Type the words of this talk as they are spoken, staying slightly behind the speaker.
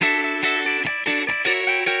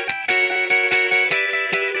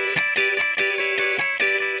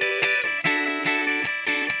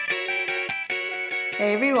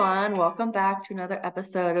everyone. Welcome back to another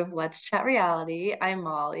episode of Let's Chat Reality. I'm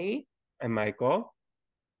Molly. I'm Michael.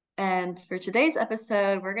 And for today's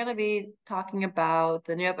episode, we're going to be talking about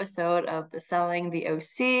the new episode of The Selling the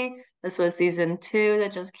OC. This was season two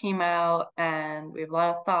that just came out, and we have a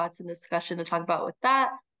lot of thoughts and discussion to talk about with that.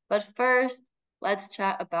 But first, let's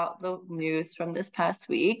chat about the news from this past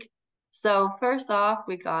week. So, first off,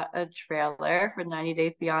 we got a trailer for 90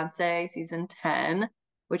 Day Fiancé season 10,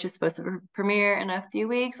 which is supposed to premiere in a few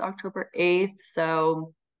weeks, October 8th.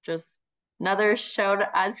 So, just another show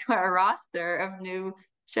to add to our roster of new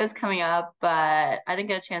shows coming up, but I didn't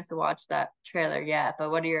get a chance to watch that trailer yet.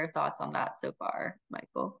 But what are your thoughts on that so far,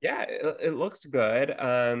 Michael? Yeah, it looks good.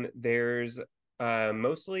 There's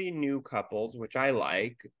mostly new couples, which I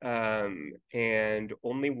like, and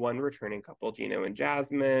only one returning couple, Gino and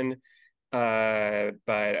Jasmine. But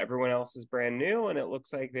everyone else is brand new, and it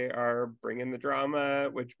looks like they are bringing the drama,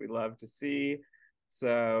 which we love to see.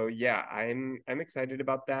 So yeah, I'm excited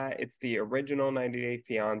about that. It's the original 90 Day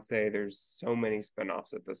Fiance. There's so many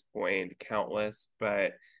spinoffs at this point, countless,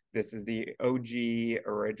 but this is the OG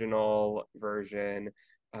original version,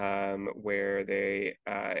 where they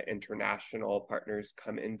international partners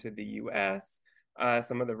come into the US.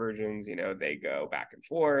 Some of the versions, they go back and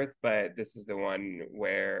forth, but this is the one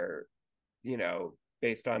where,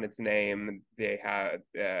 based on its name, they had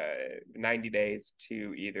 90 days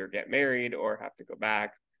to either get married or have to go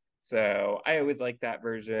back. So I always like that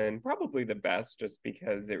version, probably the best, just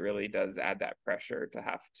because it really does add that pressure to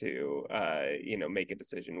have to, make a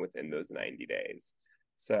decision within those 90 days.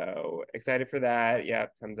 So excited for that. Yeah, it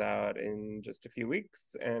comes out in just a few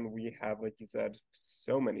weeks. And we have, like you said,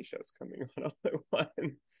 so many shows coming on all at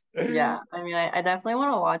once. Yeah, I mean, I definitely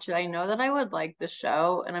want to watch it. I know that I would like the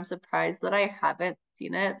show, and I'm surprised that I haven't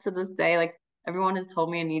seen it to this day. Like, everyone has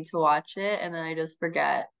told me I need to watch it, and then I just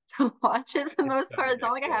forget to watch it for the It's most so part. It's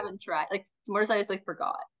not like I addictive. haven't tried. Like, it's more so I just like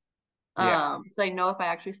forgot. Yeah. So I know if I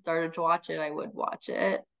actually started to watch it, I would watch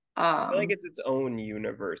it. Feel like Um, it's its own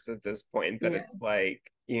universe at this point, that yeah. it's like,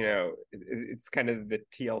 it's kind of the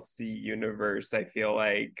TLC universe, I feel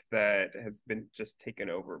like, that has been just taken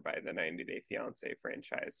over by the 90 Day Fiance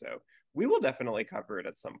franchise. So we will definitely cover it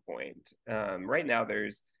at some point. Right now,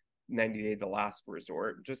 there's 90 Day The Last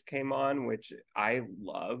Resort just came on, which I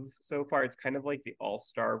love so far. It's kind of like the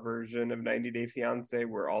all-star version of 90 Day Fiance,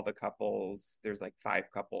 where all the couples, there's like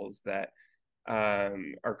five couples that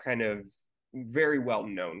are kind of very well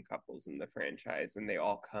known couples in the franchise, and they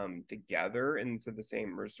all come together into the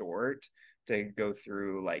same resort to go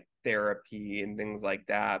through like therapy and things like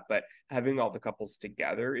that. But having all the couples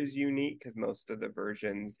together is unique, because most of the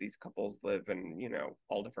versions, these couples live in,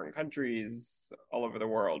 all different countries all over the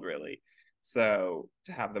world, really. So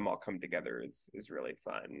to have them all come together is really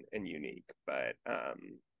fun and unique. But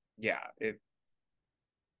yeah, it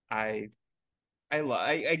I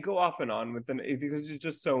I go off and on with it because there's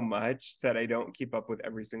just so much that I don't keep up with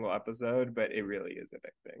every single episode, but it really is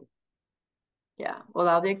addicting. Yeah, well,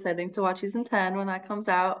 that'll be exciting to watch season 10 when that comes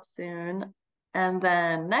out soon. And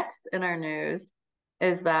then next in our news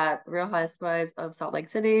is that Real Housewives of Salt Lake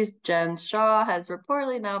City's Jen Shaw has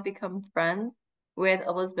reportedly now become friends with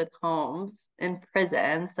Elizabeth Holmes in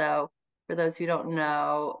prison. So, for those who don't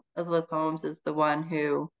know, Elizabeth Holmes is the one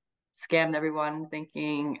who scammed everyone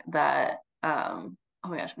thinking that, oh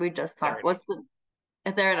my gosh, we just Fair talked. enough. What's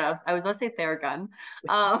the Theranos? I was going to say Theragun.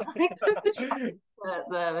 Like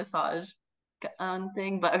the massage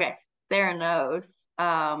thing. But okay, Theranos.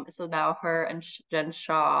 So now her and Jen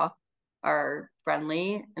Shaw are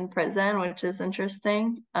friendly in prison, which is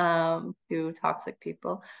interesting. Two toxic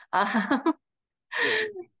people. Say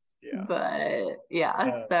the least, yeah. But yeah,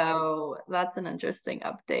 Uh, so that's an interesting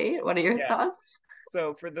update. What are your yeah. thoughts?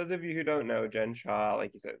 So for those of you who don't know, Jen Shaw,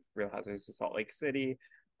 like you said, Real Housewives of Salt Lake City,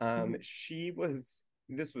 she was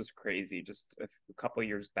this was crazy. Just a couple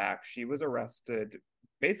years back, she was arrested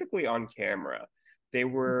basically on camera.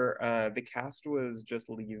 The cast was just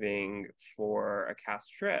leaving for a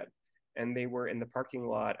cast trip, and they were in the parking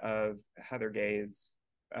lot of Heather Gay's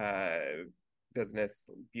uh, business,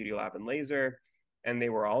 Beauty Lab and Laser, and they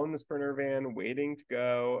were all in the Sprinter van waiting to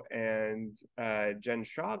go. And Jen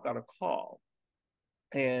Shaw got a call,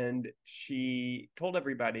 and she told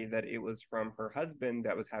everybody that it was from her husband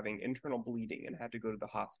that was having internal bleeding and had to go to the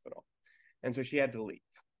hospital. And so she had to leave.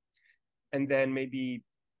 And then maybe,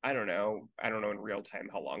 I don't know in real time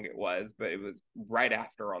how long it was, but it was right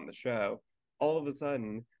after on the show. All of a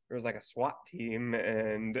sudden, there was like a SWAT team,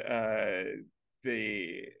 and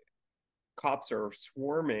the cops are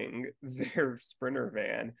swarming their Sprinter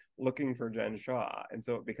van looking for Jen Shaw. And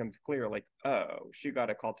so it becomes clear, like, oh, she got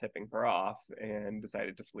a call tipping her off and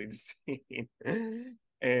decided to flee the scene.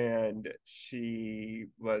 And she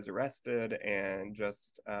was arrested and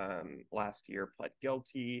just last year pled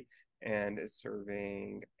guilty and is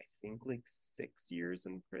serving, I think, like 6 years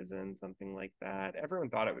in prison, something like that. Everyone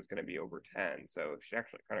thought it was going to be over 10, so she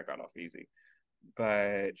actually kind of got off easy.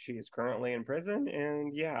 But she is currently in prison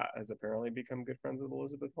and, yeah, has apparently become good friends with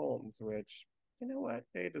Elizabeth Holmes, which, you know what,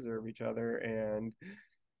 they deserve each other. And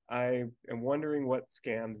I am wondering what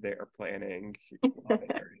scams they are planning while they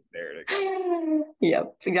are there together.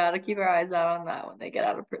 Yep, we gotta keep our eyes out on that when they get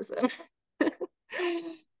out of prison.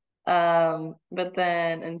 Yeah. But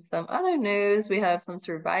then in some other news, we have some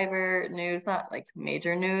Survivor news, not like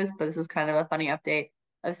major news, but this is kind of a funny update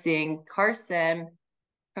of seeing Carson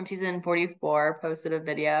from season 44 posted a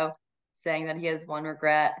video saying that he has one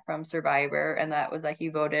regret from Survivor, and that was that he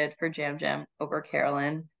voted for Jam Jam over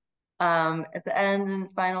Carolyn at the end and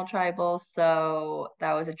final tribal. So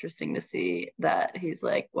that was interesting to see that he's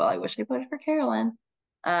like, well, I wish I voted for Carolyn.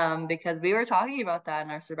 Because we were talking about that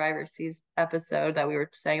in our Survivor season episode that we were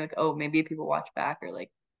saying like, oh, maybe people watch back or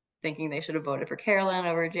like thinking they should have voted for Carolyn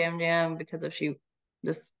over Jam Jam because if she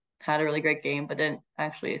just had a really great game but didn't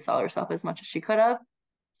actually sell herself as much as she could have.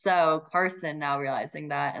 So Carson now realizing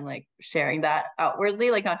that and like sharing that outwardly,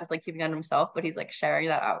 like not just like keeping it on himself, but he's like sharing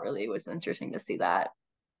that outwardly was interesting to see that.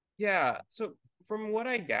 Yeah. So from what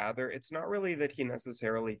I gather, it's not really that he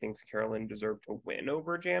necessarily thinks Carolyn deserved to win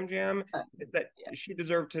over Jam Jam, it's that Yeah, she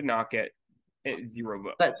deserved to not get zero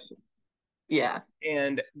votes. that's yeah.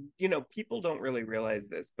 And, people don't really realize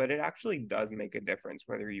this, but it actually does make a difference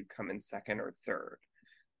whether you come in second or third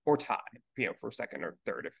or tie, for second or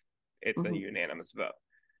third if it's a Mhm. unanimous vote.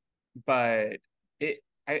 But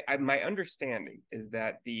my understanding is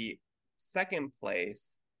that the second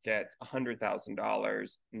place gets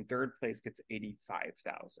 $100,000 and third place gets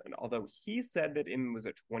 85,000. Although he said that it was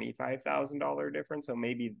a $25,000 difference, so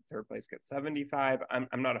maybe third place gets 75. I'm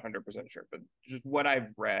not 100% sure, but just what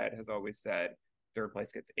I've read has always said third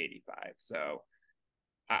place gets 85. So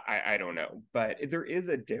I don't know, but there is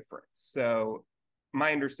a difference. So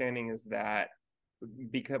my understanding is that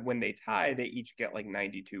because when they tie, they each get like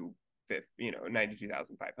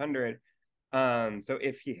 92,500. So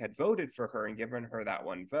if he had voted for her and given her that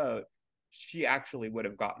one vote, she actually would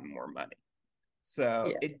have gotten more money. So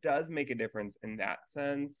Yeah. it does make a difference in that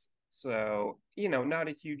sense. So, not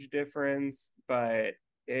a huge difference, but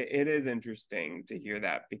it is interesting to hear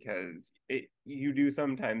that because you do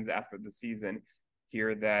sometimes after the season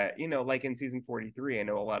hear that, like in season 43, I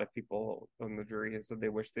know a lot of people on the jury have said they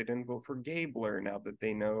wish they didn't vote for Gabler now that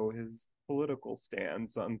they know his political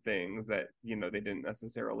stance on things that, they didn't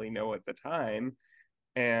necessarily know at the time.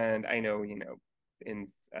 And I know, in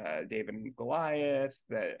David and Goliath,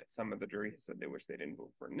 that some of the jury has said they wish they didn't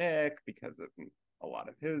vote for Nick because of a lot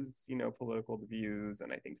of his, political views.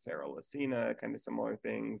 And I think Sarah Lacina, kind of similar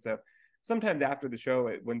things. So sometimes after the show,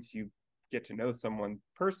 once you get to know someone's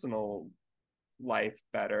personal life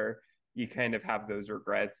better, you kind of have those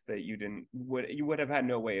regrets that you would have had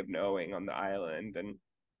no way of knowing on the island. And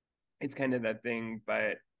it's kind of that thing,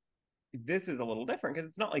 but this is a little different because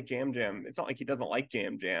it's not like Jam Jam. It's not like he doesn't like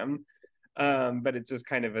Jam Jam. But it's just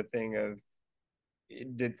kind of a thing of,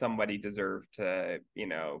 did somebody deserve to,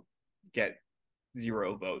 get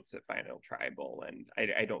zero votes at Final Tribal? And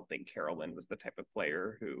I don't think Carolyn was the type of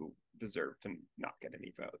player who deserved to not get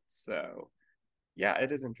any votes. So yeah,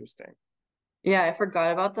 it is interesting. Yeah, I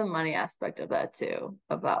forgot about the money aspect of that too,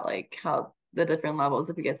 about like how the different levels,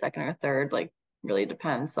 if you get second or third, like really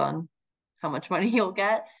depends on how much money you'll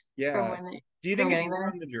get from Yeah. when they, Do you from think if getting you were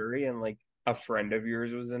there. on the jury and like a friend of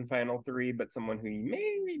yours was in Final Three, but someone who you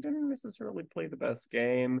maybe didn't necessarily play the best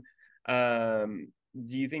game, um,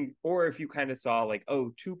 do you think, or if you kind of saw like,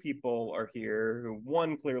 oh, two people are here who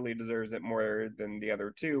one clearly deserves it more than the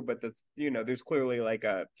other two, but this, there's clearly like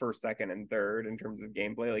a first, second, and third in terms of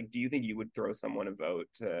gameplay. Like, do you think you would throw someone a vote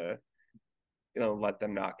to, let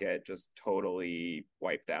them not get just totally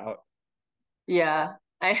wiped out? Yeah,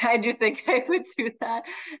 I do think I would do that.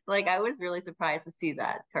 Like I was really surprised to see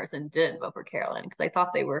that Carson didn't vote for Carolyn because I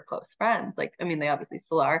thought they were close friends. Like, I mean, they obviously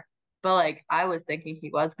still are, but like I was thinking he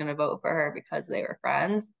was gonna vote for her because they were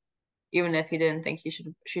friends, even if he didn't think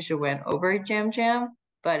she should win over Jam Jam,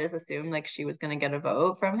 but I just assumed like she was gonna get a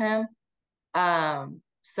vote from him.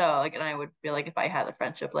 So like, and I would feel like if I had a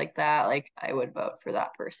friendship like that, like I would vote for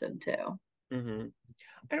that person too. Mm-hmm.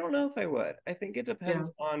 I don't know if I would. I think it Yeah.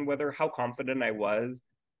 depends on whether how confident I was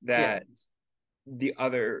Yeah, that the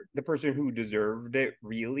person who deserved it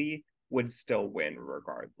really would still win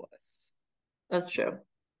regardless. that's true. Yeah.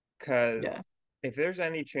 Because if there's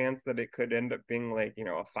any chance that it could end up being like,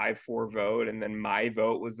 a 5-4 vote and then my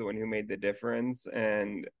vote was the one who made the difference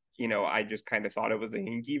and, I just kind of thought it was a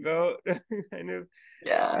hinky vote, kind of,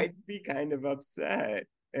 Yeah. I'd be kind of upset.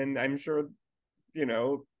 And I'm sure,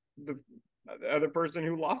 the other person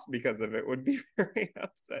who lost because of it would be very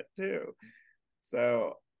upset too.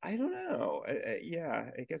 So I don't know. Yeah,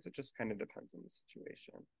 I guess it just kind of depends on the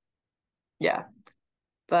situation. Yeah.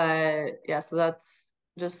 But yeah, so that's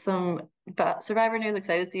just some Survivor news.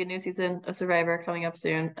 Excited to see a new season of Survivor coming up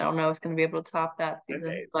soon. I don't know if it's going to be able to top that 10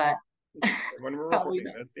 season, days but when we're probably recording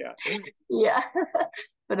not. this. Yeah. Yeah.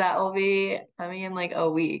 But that will be coming in like a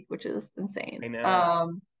week, which is insane. I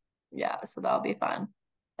know. Yeah, so that'll be fun.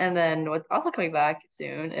 And then what's also coming back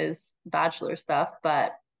soon is Bachelor stuff,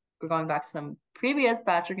 but we're going back to some previous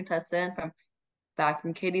Bachelor contestant from back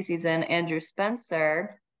from Katie season, Andrew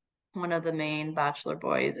Spencer, one of the main Bachelor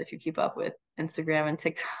boys, if you keep up with Instagram and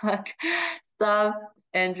TikTok stuff.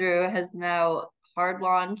 Andrew has now hard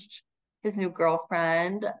launched his new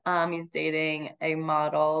girlfriend. He's dating a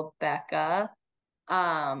model, Becca.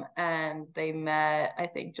 And they met, I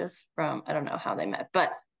think, just from, I don't know how they met,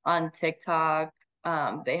 but on TikTok.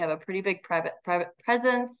 They have a pretty big private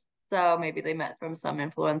presence. So maybe they met from some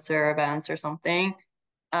influencer events or something.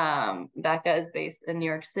 Becca is based in New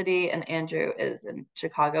York City and Andrew is in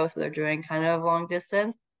Chicago, so they're doing kind of long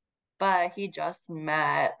distance. But he just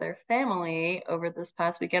met their family over this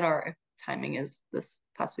past weekend, or if timing is this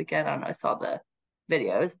past weekend, I don't know, I saw the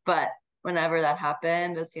videos, but whenever that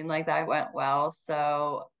happened, it seemed like that went well.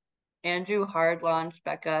 So Andrew hard launched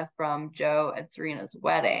Becca from Joe and Serena's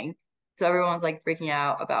wedding. So everyone was like freaking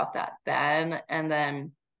out about that then. And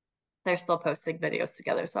then they're still posting videos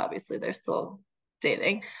together, so obviously they're still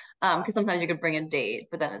dating. Because sometimes you could bring a date,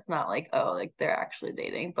 but then it's not like, oh, like they're actually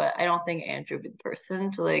dating. But I don't think Andrew would be the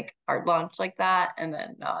person to like hard launch like that and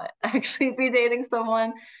then not actually be dating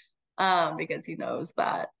someone. Because he knows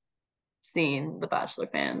that scene the Bachelor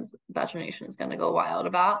fans, Bachelor Nation is gonna go wild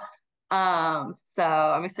about. So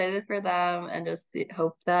I'm excited for them and just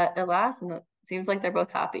hope that it lasts and it seems like they're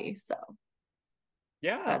both happy. So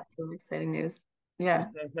Yeah. that's some exciting news. Yeah.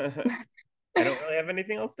 I don't really have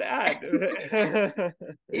anything else to add.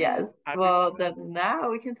 Yes. Happy for Well, them. then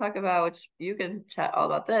now we can talk about which you can chat all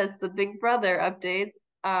about this, the Big Brother updates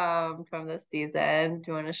from this season.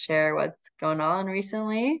 Do you want to share what's going on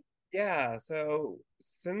recently? Yeah, so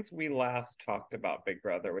since we last talked about Big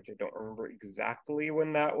Brother, which I don't remember exactly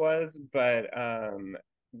when that was, but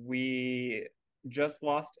we just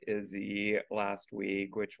lost Izzy last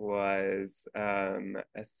week, which was a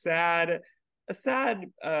sad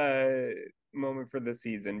moment for the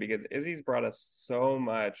season because Izzy's brought us so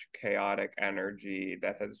much chaotic energy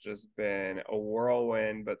that has just been a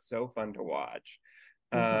whirlwind, but so fun to watch.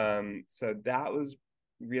 Mhm. So that was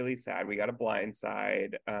really sad. We got a blind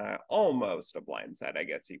side, almost a blind side, I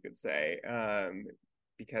guess you could say,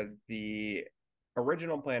 because the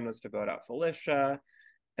original plan was to vote out Felicia,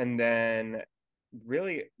 and then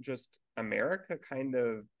really just America kind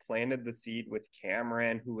of planted the seed with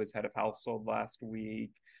Cameron, who was head of household last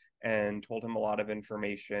week, and told him a lot of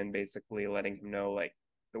information, basically letting him know like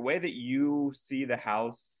the way that you see the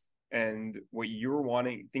house and what you're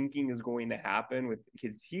thinking is going to happen with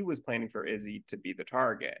because he was planning for Izzy to be the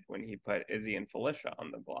target when he put Izzy and Felicia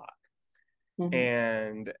on the block. Mhm.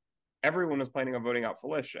 And everyone was planning on voting out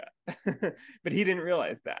Felicia, but he didn't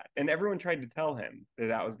realize that. And everyone tried to tell him that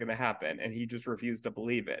that was going to happen, and he just refused to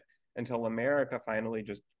believe it until America finally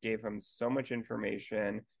just gave him so much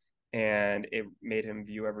information and it made him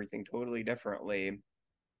view everything totally differently.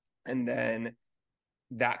 And then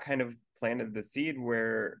that kind of planted the seed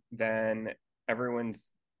where then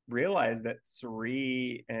everyone's realized that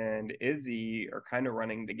Suri and Izzy are kind of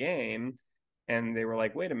running the game. And they were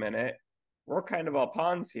like, wait a minute, we're kind of all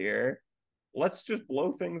pawns here. Let's just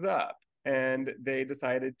blow things up. And they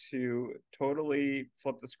decided to totally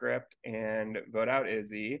flip the script and vote out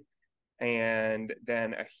Izzy. And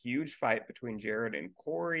then a huge fight between Jared and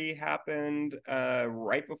Corey happened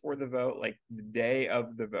right before the vote, like the day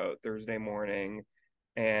of the vote, Thursday morning.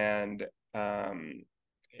 And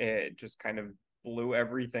it just kind of blew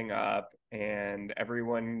everything up. And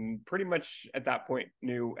everyone pretty much at that point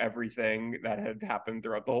knew everything that had happened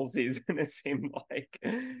throughout the whole season, it seemed like.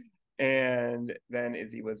 And then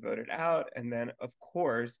Izzy was voted out. And then, of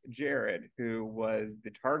course, Jared, who was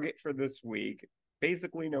the target for this week,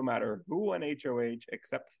 basically no matter who won HOH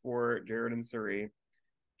except for Jared and Suri,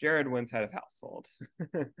 Jared wins head of household.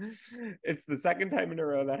 It's the second time in a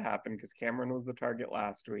row that happened because Cameron was the target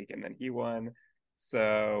last week and then he won.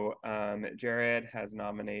 So Jared has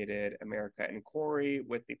nominated America and Corey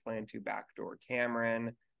with the plan to backdoor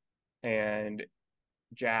Cameron. And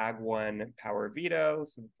Jag won power veto,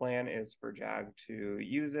 so the plan is for Jag to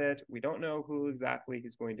use it. We don't know who exactly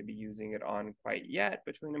he's going to be using it on quite yet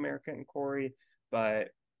between America and Corey, but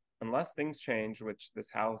unless things change, which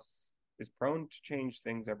this house is prone to change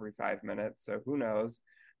things every 5 minutes, so who knows?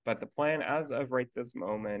 But the plan as of right this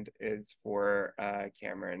moment is for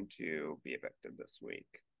Cameron to be evicted this week.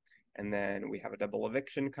 And then we have a double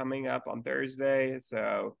eviction coming up on Thursday,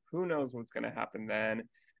 so who knows what's going to happen then.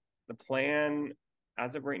 The plan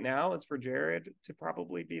as of right now is for Jared to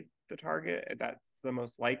probably be the target. That's the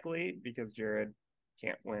most likely because Jared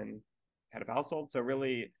can't win head of household. So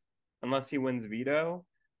really, unless he wins veto,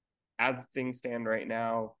 as things stand right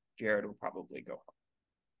now, Jared will probably go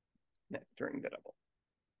home during the double.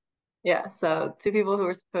 Yeah, so two people who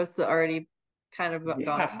were supposed to already kind of go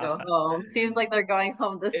Yeah, home. Seems like they're going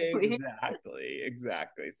home this week.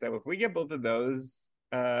 exactly. So if we get both of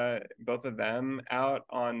them out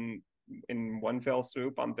on in one fell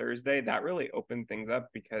swoop on Thursday, that really opened things up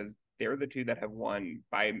because they're the two that have won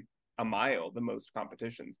by a mile the most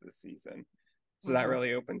competitions this season. So that Mhm.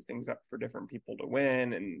 really opens things up for different people to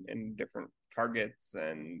win and different targets.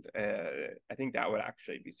 And I think that would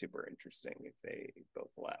actually be super interesting if they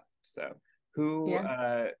both left. So who Yeah.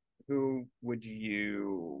 uh, who would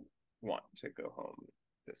you want to go home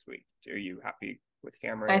this week? Are you happy with I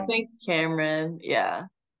Cameron? think Cameron, yeah,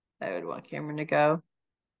 I would want Cameron to go.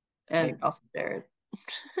 I And also Jared.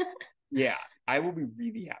 Yeah, I will be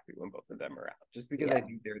really happy when both of them are out, just because I Yeah.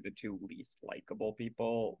 think they're the two least likable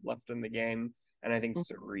people left in the game. And I think Mhm.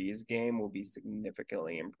 Cerie's game will be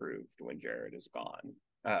significantly improved when Jared is gone.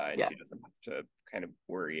 And Yeah. she doesn't have to kind of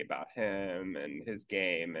worry about him and his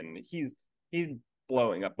game. And he's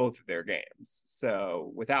blowing up both of their games.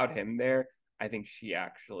 So without him there, I think she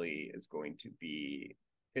actually is going to be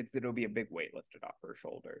it'll be a big weight lifted off her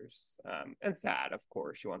shoulders. And sad, of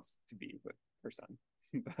course. She wants to be with her son.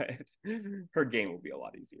 But her game will be a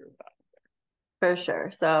lot easier without him. For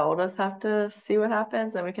sure. So we'll just have to see what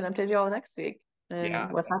happens and we can update you all next week and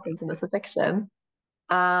Yeah, what happens in definitely. this eviction.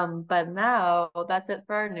 But now that's it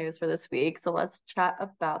for our news for this week. So let's chat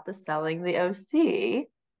about the Selling the OC.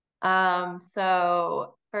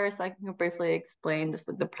 So first I can briefly explain just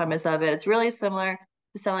the premise of it. It's really similar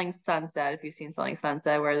to Selling Sunset, if you've seen Selling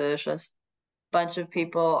Sunset, where there's just a bunch of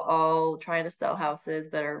people all trying to sell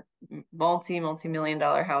houses that are multi-million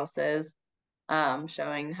dollar houses,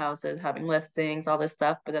 showing houses, having listings, all this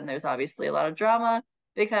stuff. But then there's obviously a lot of drama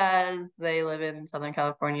because they live in Southern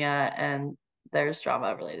California and there's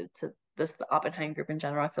drama related to this, the Oppenheim group in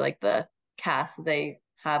general. I feel like the cast they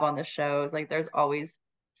have on the shows, like there's always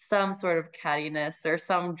some sort of cattiness or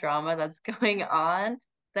some drama that's going on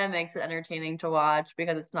that makes it entertaining to watch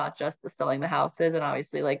because it's not just the selling the houses and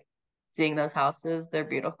obviously like seeing those houses, they're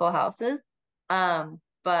beautiful houses.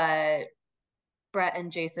 But Brett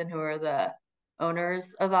and Jason, who are the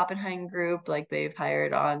owners of Oppenheim Group, like they've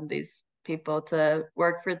hired on these people to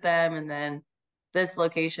work for them. And then this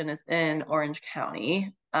location is in Orange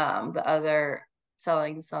County. The other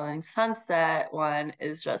selling Sunset one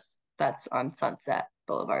is just that's on Sunset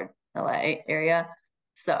Boulevard, LA area.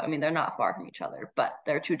 So I mean they're not far from each other, but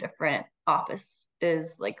they're two different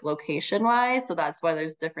offices like location wise. So that's why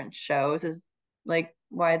there's different shows is like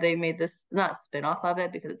why they made this not spin-off of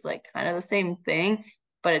it because it's like kind of the same thing,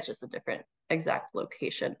 but it's just a different exact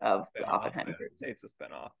location of the Spinoff. I Oppenheimer group. would say it's a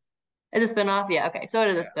spinoff. It's a spin-off, yeah, okay. So it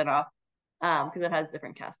is a Yeah. spin-off, because it has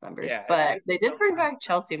different cast members. Yeah, But it's they its did own bring kind of back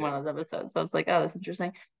Chelsea in one thing of those episodes. So I was like, oh, that's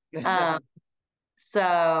interesting. too. Um,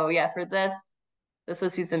 so yeah, for this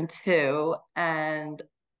was season two, and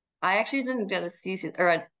I actually didn't get to see season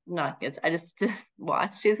or not get I just didn't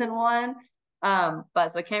watch season one.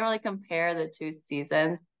 But so I can't really compare the two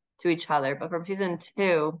seasons to each other. But from season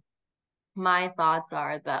two, my thoughts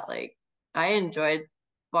are that like I enjoyed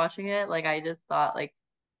watching it. Like I just thought like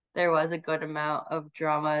there was a good amount of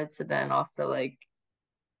drama to then also like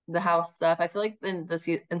the house stuff. I feel like in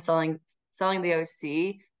selling the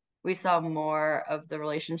OC, we saw more of the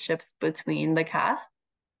relationships between the cast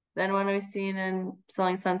than when we've seen in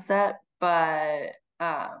Selling Sunset. But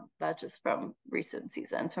that's just from recent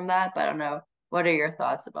seasons from that. But I don't know. What are your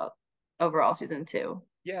thoughts about overall season two?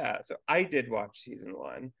 Yeah, so I did watch season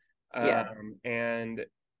one. Yeah. And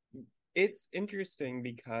it's interesting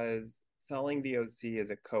because Selling the OC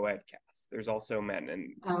is a co-ed cast. There's also men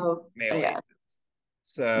and Oh, male yeah. agents.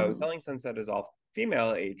 So Mhm. Selling Sunset is all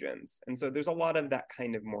female agents. And so there's a lot of that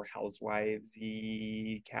kind of more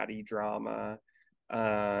housewivesy, catty drama.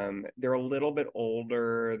 They're a little bit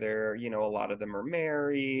older. A lot of them are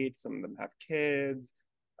married, some of them have kids.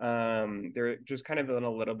 They're just kind of in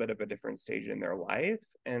a little bit of a different stage in their life.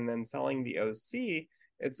 And then Selling the OC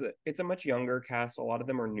it's a much younger cast. A lot of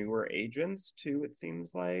them are newer agents too, it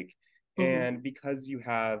seems like. Hmm. And because you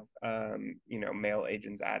have male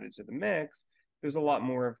agents added to the mix, there's a lot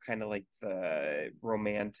more of kind of like the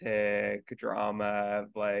romantic drama of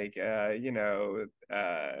like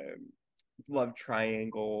love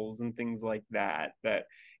triangles and things like that. That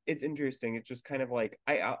it's interesting. It's just kind of like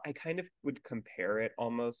I kind of would compare it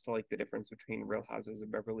almost to like the difference between Real Houses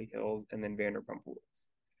of Beverly Hills and then Vanderpump Rules.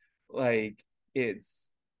 Like it's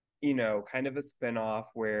kind of a spin-off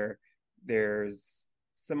where there's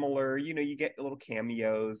similar, you get little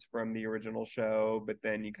cameos from the original show, but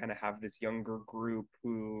then you kind of have this younger group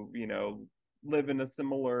who live in a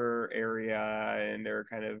similar area and are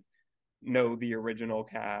kind of know the original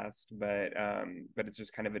cast, but it's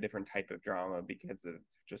just kind of a different type of drama because of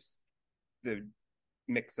just the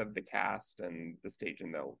mix of the cast and the stage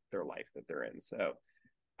in their life that they're in. So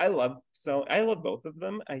I love both of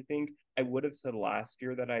them. I think I would have said last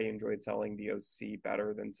year that I enjoyed Selling the OC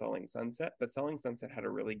better than Selling Sunset, but Selling Sunset had a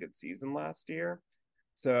really good season last year.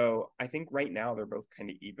 So I think right now they're both kind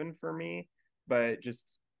of even for me, but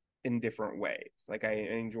just in different ways. Like I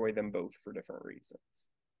enjoy them both for different reasons.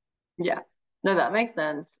 Yeah. No, that makes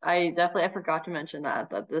sense. I forgot to mention that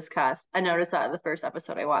this cast, I noticed that in the first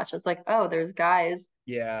episode I watched. I was like, oh, there's guys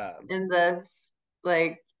Yeah, in this,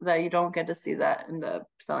 like, that you don't get to see that in the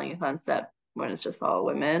Selling Sunset when it's just all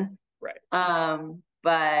women. right.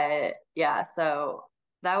 But yeah, so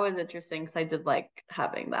that was interesting because I did like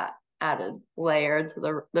having that added layer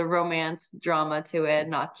to the romance drama to it,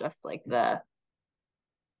 not just like the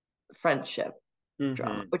friendship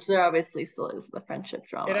drama, Mm-hmm. which there obviously still is the friendship It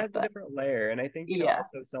drama, adds a but different layer. And I think, yeah.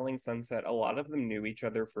 also Selling Sunset, a lot of them knew each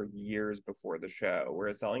other for years before the show.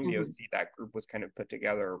 Whereas Selling the Hmm. OC, that group was kind of put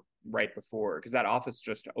together right before, because that office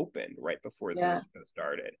just opened right before the Yeah. show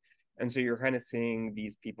started. And so you're kind of seeing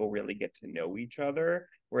these people really get to know each other.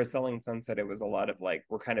 Whereas Selling Sunset, it was a lot of like,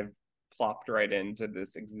 we're kind of plopped right into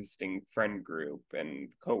this existing friend group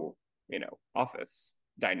and office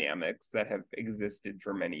dynamics that have existed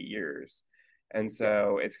for many years. And Yeah.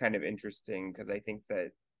 so it's kind of interesting because I think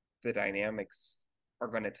that the dynamics are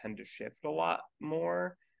going to tend to shift a lot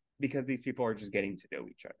more because these people are just getting to know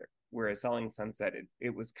each other. Whereas Selling Sunset, it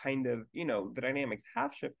was kind of, the dynamics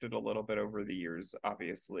have shifted a little bit over the years,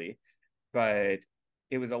 obviously, but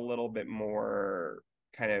it was a little bit more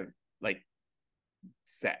kind of like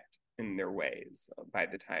set in their ways by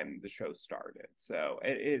the time the show started. So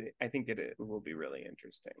I think it will be really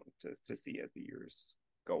interesting to see as the years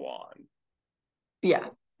go on. Yeah,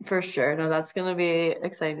 for sure. No, that's gonna be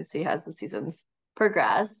exciting to see as the seasons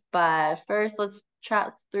progress. But first, let's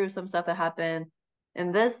chat through some stuff that happened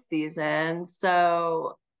in this season.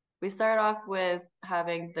 So we start off with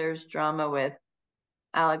having there's drama with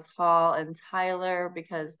Alex Hall and Tyler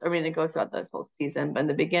because I mean it goes throughout the whole season, but in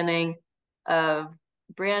the beginning of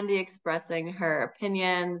Brandy expressing her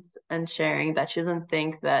opinions and sharing that she doesn't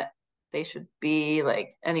think that they should be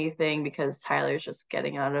like anything because Tyler's just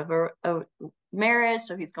getting out of a marriage,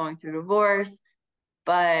 so he's going through divorce.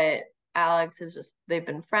 But Alex has just they've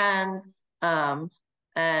been friends,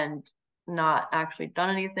 and not actually done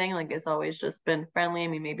anything. Like it's always just been friendly. I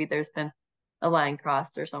mean, maybe there's been a line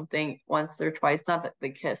crossed or something once or twice, not that they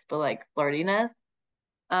kissed, but like flirtiness.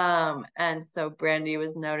 And so Brandy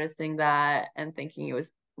was noticing that and thinking it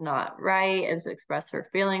was not right and to express her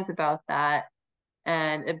feelings about that.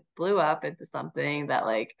 And it blew up into something that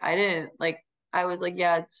like I didn't like I was like,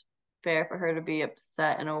 yeah, it's fair for her to be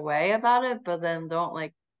upset in a way about it, but then don't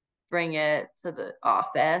like bring it to the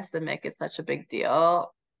office and make it such a big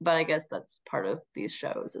deal. But I guess that's part of these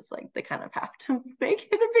shows. It's like they kind of have to make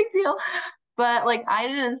it a big deal. But like I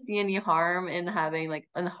didn't see any harm in having like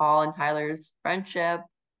in Hall and Tyler's friendship,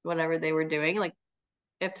 whatever they were doing. Like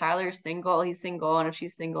if Tyler's single, he's single, and if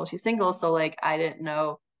she's single, she's single. So like I didn't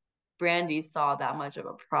know Brandy saw that much of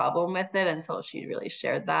a problem with it until she really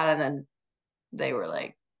shared that, and then they were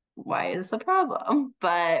like, "Why is this a problem?"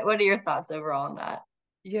 But what are your thoughts overall on that?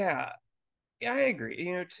 Yeah, yeah, I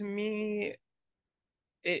agree. To me,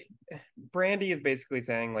 it Brandy is basically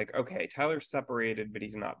saying like, okay, Tyler's separated, but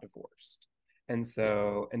he's not divorced. And Yeah,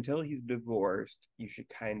 so until he's divorced, you should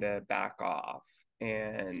kind of back off. yeah,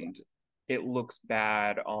 And it looks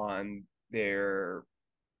bad on the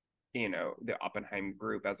Oppenheim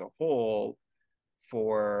group as a whole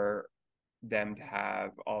for them to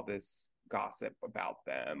have all this gossip about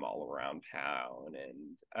them all around town.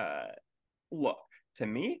 And look, to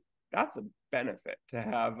me, that's a benefit to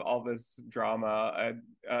have all this drama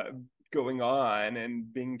going on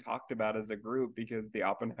and being talked about as a group because the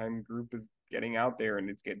Oppenheim group is getting out there and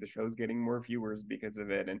the show's getting more viewers because of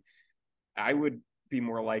it. And I would be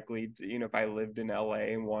more likely to, if I lived in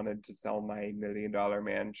LA and wanted to sell my $1 million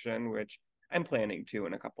mansion, which I'm planning to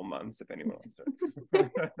in a couple months if anyone wants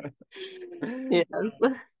to.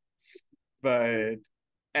 Yes. But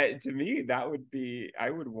to me, that would be, I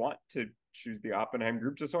would want to choose the Oppenheim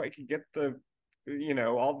group just so I could get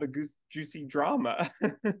all the juicy drama.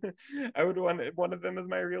 I would want one of them as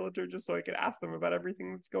my realtor just so I could ask them about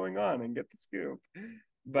everything that's going on and get the scoop.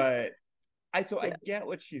 But I Yeah. get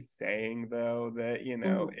what she's saying though, that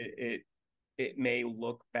Mhm. it may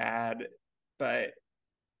look bad, but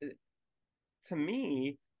to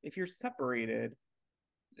me, if you're separated,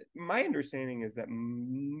 my understanding is that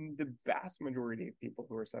the vast majority of people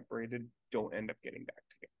who are separated don't end up getting back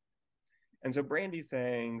together. And so Brandy's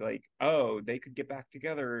saying like, oh, they could get back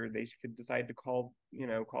together. They could decide to call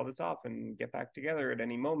this off and get back together at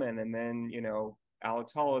any moment. And then,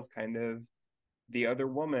 Alex Hall is kind of the other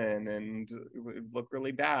woman and would look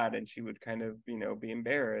really bad. And she would kind of, be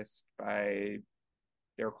embarrassed by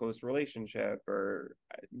their close relationship, or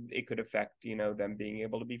it could affect, them being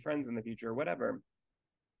able to be friends in the future or whatever.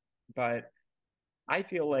 But I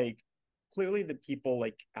feel like clearly the people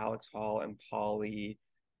like Alex Hall and Polly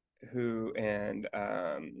who and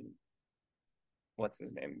what's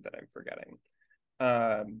his name that I'm forgetting.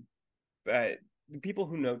 Um, but the people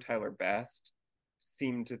who know Tyler best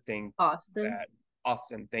seem to think Austin. that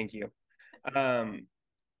Austin, thank you. Um,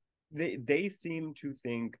 they seem to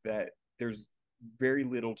think that there's very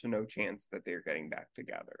little to no chance that they're getting back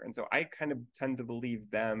together. And so I kind of tend to believe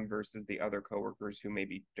them versus the other coworkers who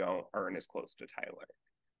maybe don't aren't as close to Tyler.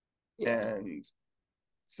 Yeah. And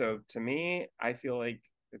so to me, I feel like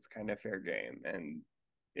it's kind of fair game. And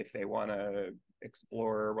if they want to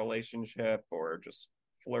explore a relationship or just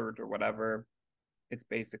flirt or whatever, it's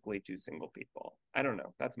basically two single people. I don't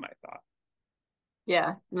know. That's my thought.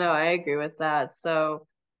 Yeah. No, I agree with that. So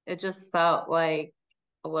it just felt like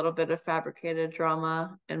a little bit of fabricated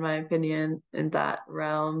drama, in my opinion, in that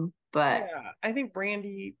realm. But Yeah, I think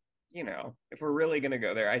Brandy, if we're really going to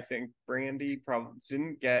go there, I think Brandy probably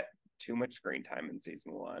didn't get too much screen time in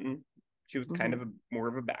season one. She was kind of mhm. more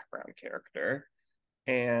of a background character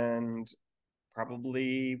and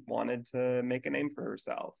probably wanted to make a name for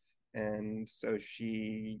herself. And so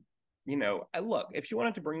she, I look, if she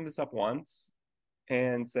wanted to bring this up once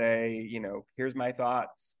and say, here's my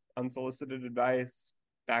thoughts, unsolicited advice,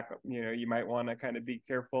 back, you might want to kind of be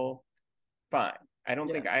careful, fine. I don't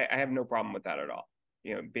Yeah. think I have no problem with that at all.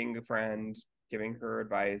 Being a friend, giving her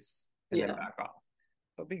advice, and then Yeah. back off.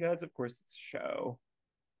 But because, of course, it's a show,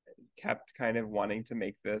 kept kind of wanting to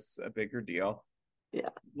make this a bigger deal. Yeah.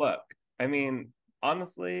 Look, I mean,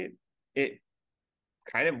 honestly, it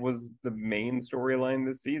kind of was the main storyline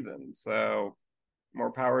this season. So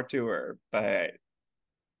more power to her. But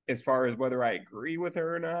as far as whether I agree with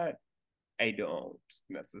her or not, I don't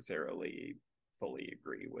necessarily fully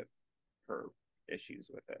agree with her issues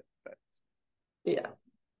with it. But Yeah.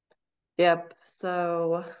 Yep.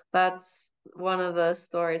 So that's one of the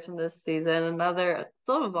stories from this season. Another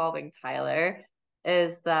still involving Tyler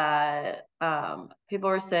is that people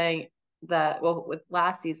were saying that, well, with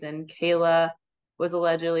last season, Kayla was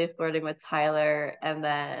allegedly flirting with Tyler and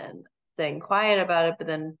then staying quiet about it, but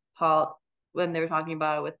then when they were talking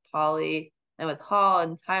about it with Polly and with Hall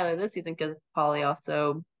and Tyler this season, because Polly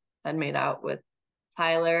also had made out with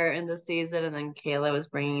Tyler in the season, and then Kayla was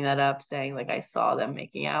bringing that up, saying like I saw them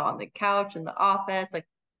making out on the couch in the office, like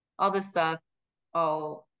all this stuff,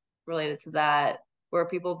 all related to that. Were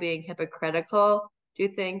people being hypocritical? Do you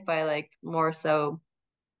think by like more so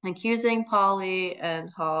accusing Polly and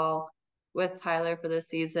Hall with Tyler for this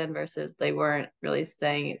season versus they weren't really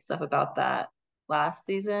saying stuff about that last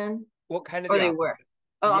season, well, kind of or the they were? opposite.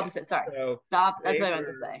 Oh, opposite. Yes. Sorry, So that's they what I meant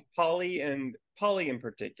to were say. Polly in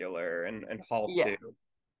particular, and Hall Yeah, too.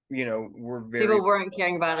 Were very people weren't vocal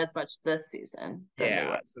caring about it as last. much this season than they Yeah,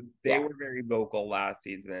 were. so they Yeah. were very vocal last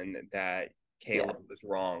season that Yeah. Caleb was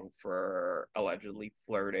wrong for allegedly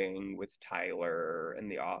flirting with Tyler in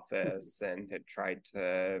the Mhm. office and had tried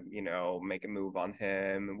to, make a move on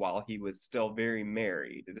him while he was still very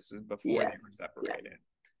married. This is before they were Yes. Yeah. separated.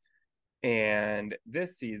 And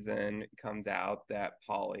this season comes out that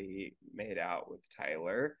Polly made out with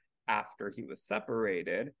Tyler after he was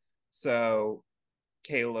separated. So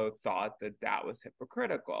Kalo thought that that was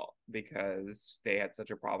hypocritical because they had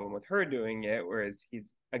such a problem with her doing it, whereas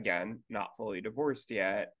he's, again, not fully divorced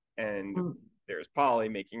yet. And Mhm. there's Polly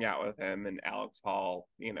making out with him and Alex Hall,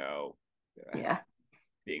 Yeah.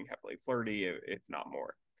 being heavily flirty, if not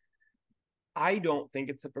more. I don't think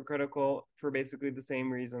it's hypocritical for basically the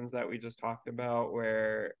same reasons that we just talked about,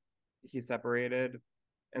 where he's separated.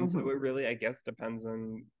 And so Hmm. it really, I guess, depends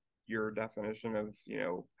on your definition of,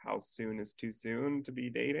 how soon is too soon to be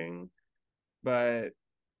dating. But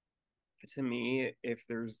to me, if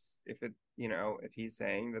he's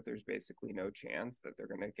saying that there's basically no chance that they're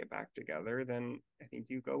going to get back together, then I think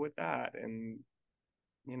you go with that. And,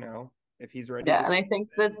 if he's ready Yeah, to, and I think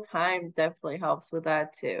the time definitely helps with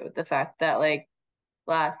that too. The fact that like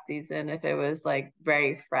last season, if it was like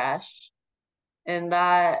very fresh and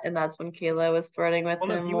that's when Kayla was flirting with well,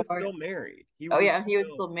 no, him he was more. still married. He Oh yeah, was he was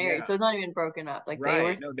still, still married, yeah, so it's not even broken up. Like they right.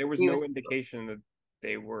 were, No, there was he no was. indication that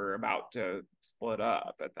they were about to split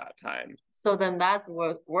up at that time. So then that's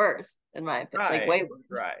worse in my opinion, like Right, way worse,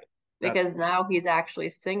 right. because That's now he's actually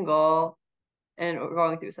single and we're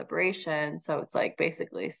going through separation. So it's like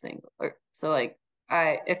basically single. Or so like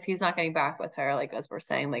if he's not getting back with her, like as we're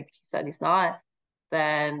saying, like he said he's not,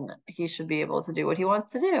 then he should be able to do what he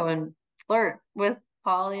wants to do and flirt with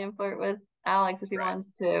Polly and flirt with Alex if he right. wants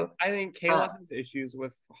to. I think Uh, Kayla has issues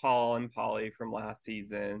with Hall and Polly from last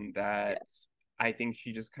season that yeah, I think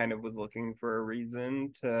she just kind of was looking for a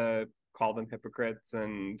reason to call them hypocrites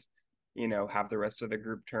and, have the rest of the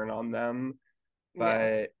group turn on them.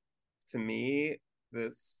 yeah. But to me,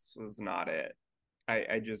 this was not it.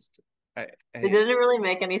 I just, I, It I, didn't really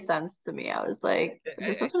make any sense to me. I was like, this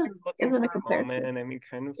she doesn't was looking isn't for a a comparison. moment. I mean,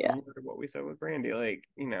 kind of Yeah. similar to what we said with Brandy. Like,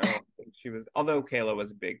 she was, although Kayla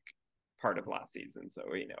was a big part of last season, so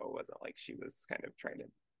it wasn't like she was kind of trying to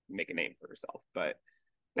make a name for herself. But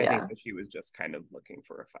I think Yeah. that she was just kind of looking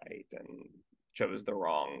for a fight and chose the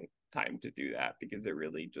wrong time to do that because it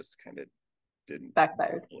really just kind of didn't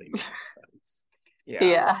Backfired. really make sense. Yeah.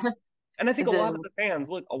 Yeah. And I think It a lot of didn't. the fans,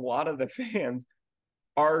 look, a lot of the fans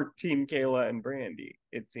are Team Kayla and Brandy,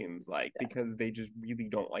 it seems like, because they just really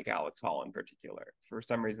don't like Alex Hall in particular. For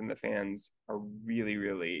some reason, the fans are really,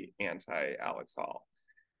 really anti Alex Hall.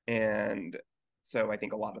 And so I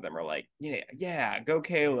think a lot of them are like, yeah, yeah, go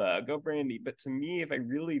Kayla, go Brandy. But to me, if I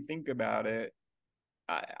really think about it,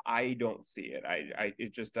 I don't see it.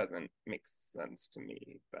 It just doesn't make sense to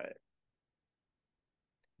me. But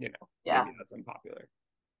Yeah. maybe that's unpopular.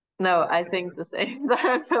 No, I think the same.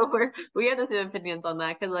 So we have the same opinions on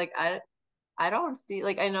that because like I don't see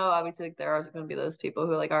like I know obviously like there are going to be those people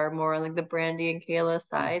who like are more on like the Brandy and Kayla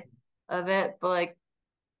side of it, but like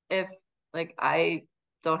if like I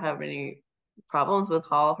don't have any problems with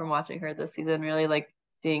Hall from watching her this season. Really, like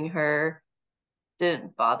seeing her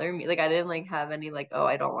didn't bother me. Like I didn't like have any like oh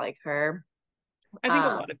I don't like her. I think a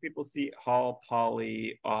Um, lot of people see Hall,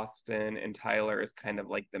 Polly, Austin, and Tyler as kind of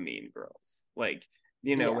like the mean girls. Like,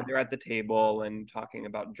 when yeah, they're at the table and talking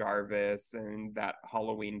about Jarvis and that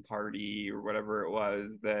Halloween party or whatever it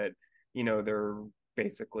was that, they're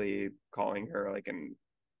basically calling her like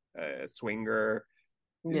a swinger.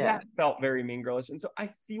 yeah, That felt very mean girlish. And so I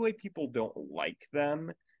see why people don't like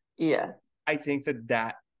them. yeah, I think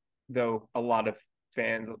though, a lot of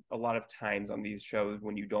times on these shows,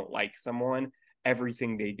 when you don't like someone,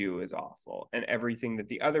 everything they do is awful. And everything that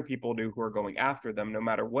the other people do who are going after them, no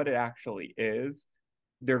matter what it actually is,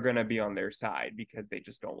 they're going to be on their side because they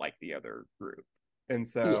just don't like the other group. And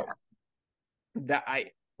so yeah. that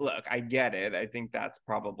I get it. I think that's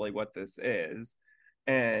probably what this is.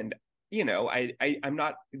 And I'm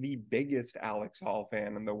not the biggest Alex Hall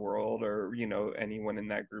fan in the world or, anyone in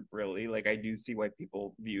that group really. Like I do see why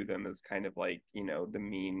people view them as kind of like, the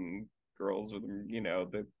mean girls with,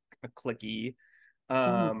 the clicky.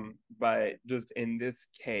 Mhm. But just in this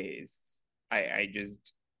case, I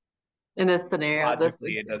just In this scenario, this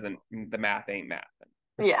logically it example. doesn't the math ain't math.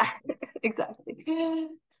 Yeah, exactly.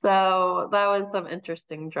 So that was some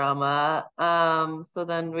interesting drama. So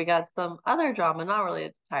then we got some other drama, not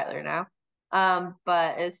related to Tyler now.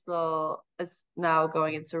 But it's now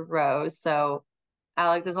going into Rose. So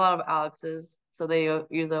Alex, there's a lot of Alexes, so they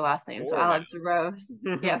use their last name. So Or now. Alex Rose.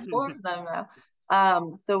 Yeah, four of them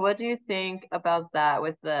now. So what do you think about that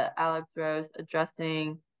with the Alex Rose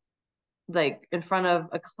addressing like in front of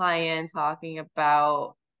a client talking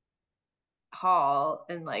about Hall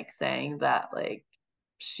and like saying that like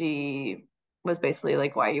she was basically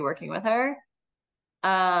like, why are you working with her?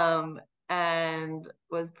 Um, and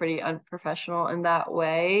was pretty unprofessional in that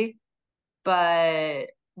way.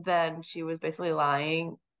 But then she was basically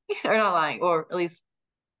lying, or not lying, or at least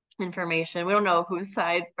information. We don't know whose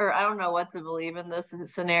side, or I don't know what to believe in this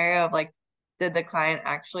scenario of like, did the client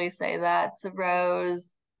actually say that to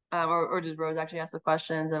Rose? Or did Rose actually ask the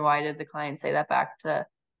questions and why did the client say that back to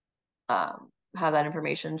have that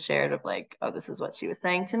information shared of like, oh, this is what she was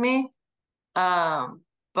saying to me. Um,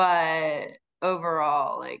 but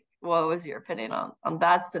overall, like, what was your opinion on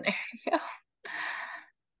that scenario?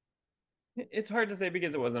 It's hard to say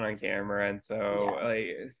because it wasn't on camera, and so Yeah.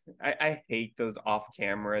 like I hate those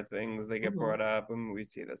off-camera things that get Hmm. brought up, and we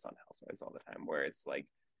see this on Housewives all the time, where it's like,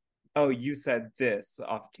 oh, you said this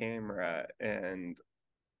off camera, and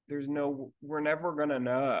we're never gonna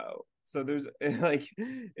know. So there's like,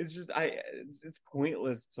 it's just it's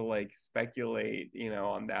pointless to like speculate,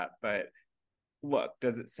 on that. But look,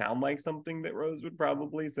 does it sound like something that Rose would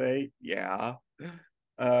probably say? Yeah.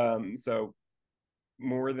 So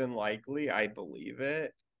more than likely, I believe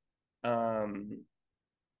it. Um,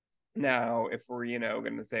 Now, if we're,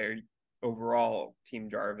 going to say overall Team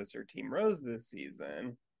Jarvis or Team Rose this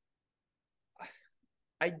season,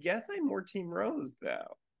 I guess I'm more Team Rose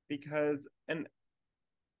though, because, and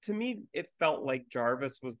to me, it felt like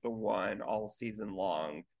Jarvis was the one all season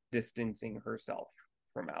long distancing herself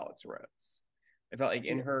from Alex Rose. I felt like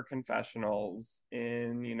in Yeah. her confessionals,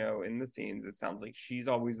 in the scenes, it sounds like she's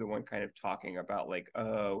always the one kind of talking about like,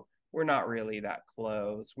 oh, we're not really that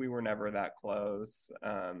close. We were never that close.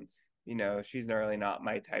 She's really not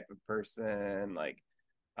my type of person. Like,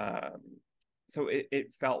 um, so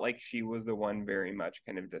it felt like she was the one very much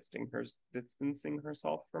kind of distancing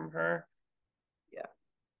herself from her. Yeah.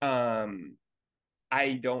 Um,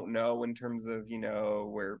 I don't know in terms of,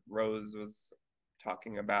 where Rose was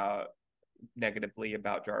talking about negatively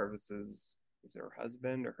about Jarvis's, is it her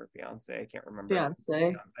husband or her fiance? I can't remember. Beyonce.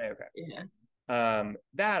 Fiance, okay. Yeah.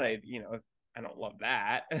 That I don't love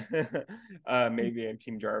that. Maybe I'm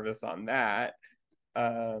Team Jarvis on that.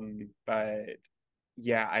 But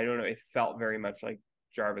yeah, I don't know. It felt very much like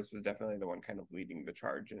Jarvis was definitely the one kind of leading the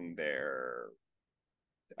charge in their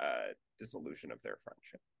dissolution of their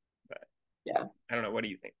friendship. But Yeah. I don't know. What do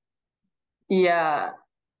you think? Yeah.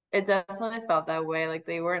 It definitely felt that way. Like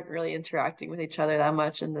they weren't really interacting with each other that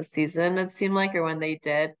much in the season, it seemed like, or when they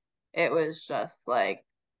did, it was just like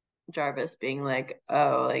Jarvis being like,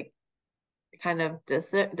 oh, like kind of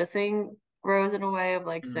dissing Rose in a way of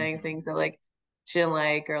like saying Mm-hmm. things that like she didn't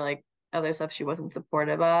like or like other stuff she wasn't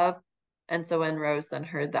supportive of. And so when Rose then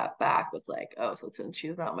heard that back, was like, oh, so since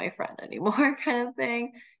she's not my friend anymore, kind of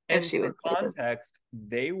thing. If And she for would say this. context,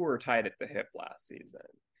 they were tied at the hip last season.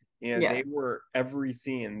 Yeah. They were every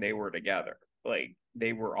scene they were together. Like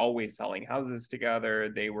they were always selling houses together.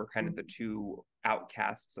 They were kind of the Mhm. two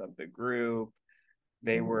outcasts of the group.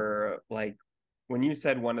 They Mhm. were like when you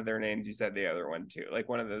said one of their names, you said the other one too. Like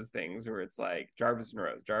one of those things where it's like Jarvis and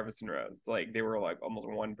Rose, Jarvis and Rose. Like they were like almost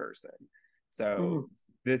one person. So Mhm.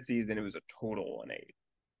 this season it was a total 180.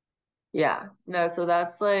 Yeah. No, so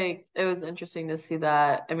that's like it was interesting to see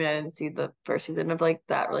that. I mean, I didn't see the first season of like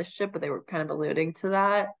that relationship, but they were kind of alluding to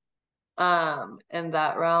that in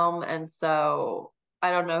that realm. And so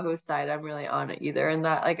I don't know whose side I'm really on it either. And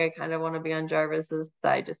that like I kind of want to be on Jarvis's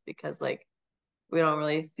side just because like we don't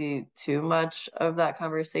really see too much of that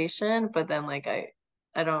conversation. But then like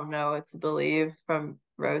I don't know what to believe from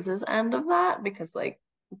Rose's end of that because like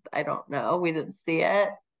I don't know. We didn't see it.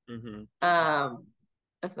 Mm-hmm. Um,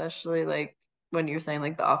 especially like when you're saying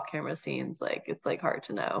like the off-camera scenes, like it's like hard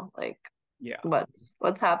to know like Yeah.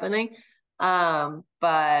 what's happening.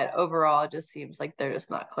 But overall it just seems like they're just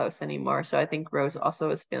not close anymore. So I think Rose also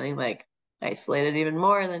is feeling like isolated even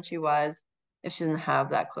more than she was if she doesn't have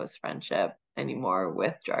that close friendship anymore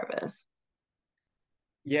with Jarvis.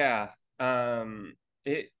 Yeah.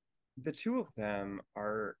 It the two of them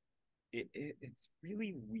are it's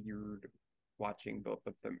really weird watching both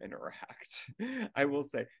of them interact. I will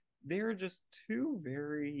say they're just two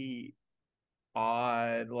very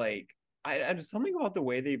odd, like I just something about the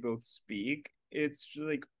way they both speak. It's just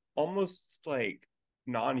like almost like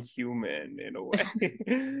non-human in a way.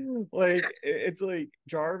 Like it's like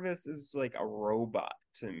Jarvis is like a robot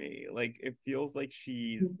to me. Like it feels like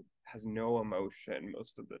she's has no emotion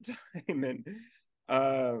most of the time,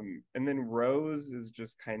 and then Rose is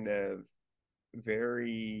just kind of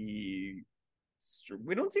very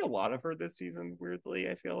we don't see a lot of her this season, weirdly,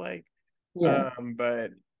 I feel like. Yeah.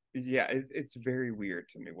 But yeah, it's very weird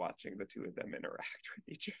to me watching the two of them interact with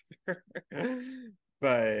each other.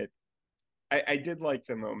 But I did like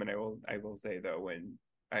the moment, I will say though, when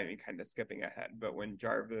I mean kind of skipping ahead, but when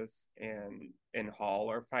Jarvis and Hall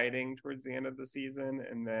are fighting towards the end of the season,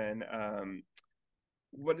 and then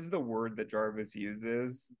what is the word that Jarvis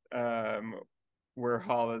uses? Where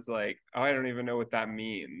Hall is like, oh, I don't even know what that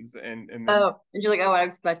means, and then Oh, and she's like, oh, I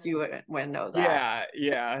expect you would know that.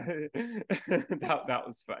 yeah, yeah, that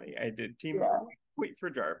was funny. I did team Yeah. wait for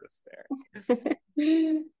Jarvis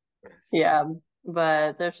there. Yeah,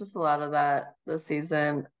 but there's just a lot of that this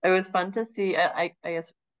season. It was fun to see. I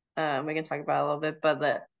guess we can talk about it a little bit, but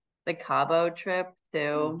the Cabo trip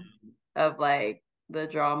too, Mhm. of like the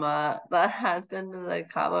drama that happened in the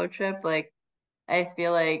Cabo trip. Like, I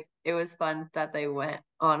feel like it was fun that they went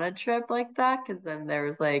on a trip like that because then there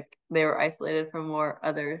was like they were isolated from more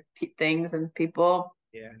other things and people.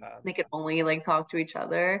 Yeah. They could only like talk to each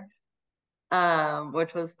other,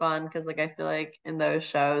 which was fun because like I feel like in those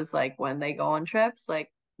shows, like when they go on trips,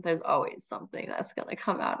 like there's always something that's gonna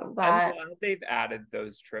come out of I'm that. glad they've added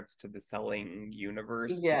those trips to the selling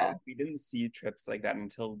universe Yeah, because we didn't see trips like that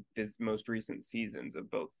until this most recent seasons of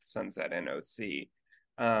both Sunset and OC.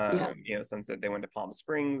 yeah. Sunset, they went to Palm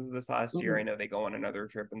Springs this last year. Mhm. I know they go on another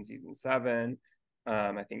trip in season seven.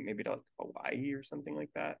 I think maybe to like Hawaii or something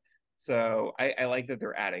like that. So I like that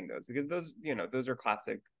they're adding those because those are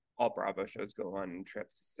classic all Bravo shows go on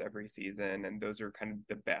trips every season, and those are kind of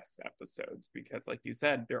the best episodes because, like you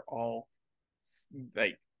said, they're all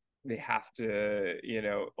like they have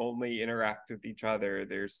to, only interact with each other.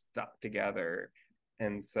 They're stuck together.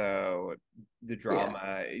 And so the Yeah.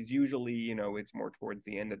 drama is usually, it's more towards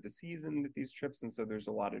the end of the season that these trips. And so there's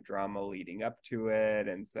a lot of drama leading up to it.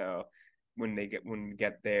 And so when we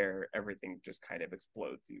get there, everything just kind of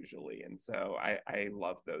explodes usually. And so I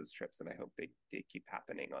love those trips and I hope they keep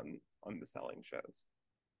happening on the selling shows.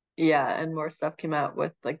 Yeah, and more stuff came out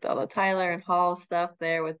with like the other Tyler and Hall stuff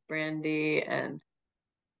there with Brandy and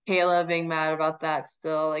Kayla being mad about that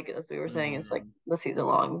still, like as we were saying, it's like Mm-hmm. the season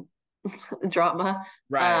long drama.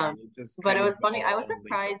 Right. Um, It just but it kind of was funny. I was all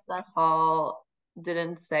leads up surprised to that Hall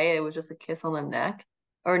didn't say it was just a kiss on the neck,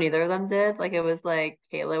 or neither of them did. Like it was like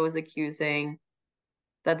Kayla was accusing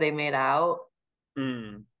that they made out, it.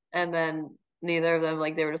 Mm. and then neither of them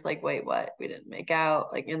like they were just like, wait, what? We didn't make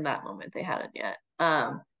out. Like in that moment, they hadn't yet.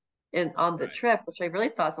 In on the Right. trip, which I really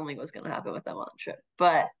thought something was going to happen with them on the trip,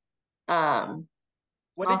 but um.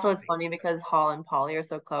 What did Also, you it's think funny of because Hall and Polly are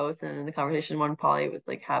so close, and in the conversation when Polly was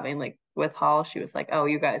like having like with Hall, she was like, "Oh,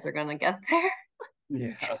 you guys are gonna get there,"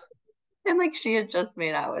 it? Yeah. and like she had just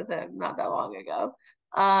made out with him not that long ago.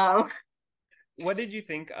 Um, What did you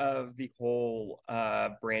think of the whole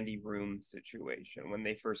Brandy room situation when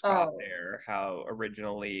they first got oh, there? How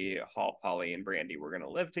originally Hall, Polly, and Brandy were going to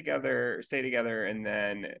live together, stay together, and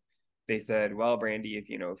then they said, "Well, Brandy, if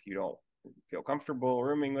you don't feel comfortable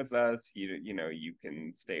rooming with us, you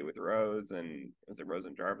can stay with Rose and was it Rose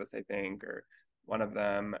and Jarvis, I think, or one of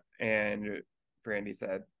them." And Brandy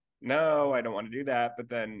said, "No, I don't want to do that." But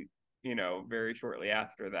then, very shortly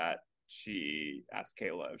after that, she asked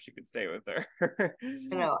Kayla if she could stay with her.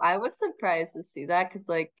 I know. I was surprised to see that because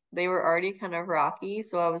like they were already kind of rocky,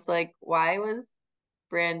 so I was like, why was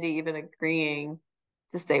Brandy even agreeing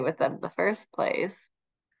to stay with them in the first place?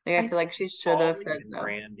 Like I I feel think like she should have Polly said and no.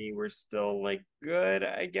 Brandy were still like good,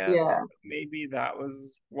 I guess. Yeah, Maybe that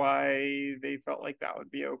was why they felt like that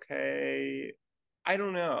would be okay. I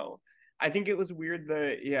don't know. I think it was weird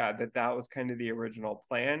that yeah, that was kind of the original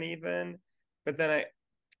plan even. But then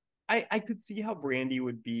I could see how Brandy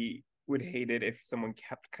would hate it if someone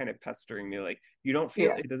kept kind of pestering me like you don't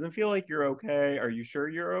feel yeah, it doesn't feel like you're okay. Are you sure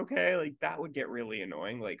you're okay? Like that would get really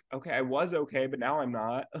annoying. Like, okay, I was okay, but now I'm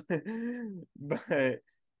not. But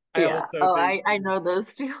I yeah. also Oh, think I know those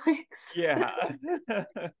feelings. yeah.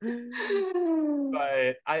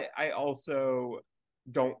 But I also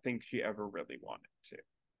don't think she ever really wanted to.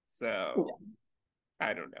 So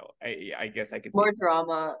I don't know. I guess I could see More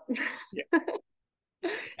drama. yeah.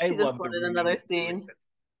 I She just love the wanted rooming another scene. situations.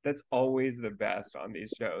 That's always the best on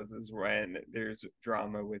these shows is when there's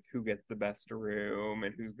drama with who gets the best room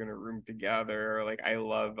and who's gonna room together. Like I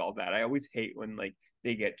love all that. I always hate when like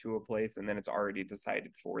they get to a place and then it's already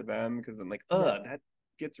decided for them because I'm like, Yeah. that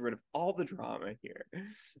gets rid of all the drama here.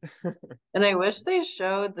 And I wish they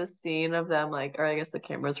showed the scene of them like, or I guess the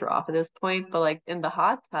cameras were off at this point, but like in the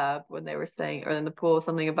hot tub when they were saying, or in the pool,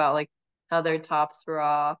 something about like how their tops were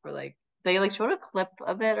off, or like they like showed a clip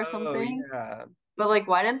of it or Oh something. yeah. But like,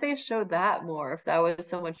 why didn't they show that more if that was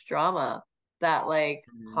so much drama that like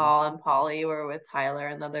Mhm. Hall and Polly were with Tyler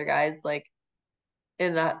and the other guys like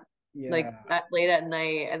in that like Yeah. at late at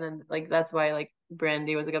night and then like that's why like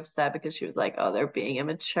Brandy was like upset because she was like, oh, they're being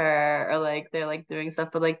immature or like they're like doing stuff,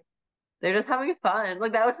 but like they're just having fun.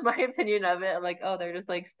 Like that was my opinion of it. Like, oh, they're just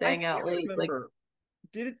like I staying out can't late. Like, remember.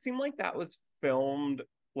 Did it seem like that was filmed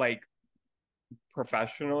like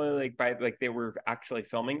professionally, like by like they were actually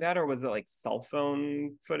filming that, or was it like cell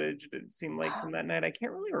phone footage that it seemed like from that night? I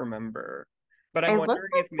can't really remember. But I'm it looked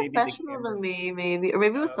wondering if like maybe the professional to cameras. me, maybe, or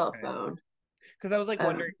maybe it was cell Okay. phone. Because I was like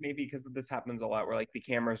wondering Um, maybe because this happens a lot where like the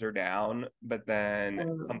cameras are down, but then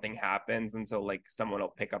um, something happens, and so like someone will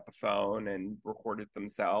pick up a phone and record it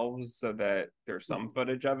themselves so that there's some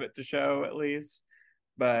footage of it to show at least.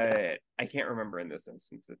 yeah, But I can't remember in this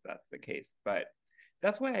instance if that's the case. But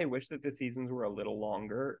That's why I wish that the seasons were a little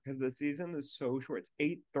longer, because the season is so short. It's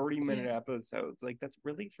 8 30-minute episodes. Like that's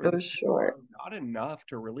really for So this short. show, not enough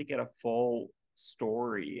to really get a full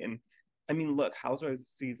story. And I mean, look, Housewives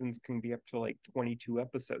seasons can be up to like 22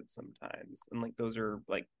 episodes sometimes. And like those are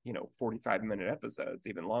like, 45-minute episodes,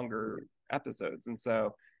 even longer episodes. And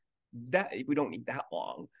so that we don't need that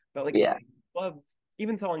long. But like Yeah. I love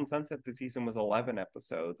even Selling Sunset, the season was 11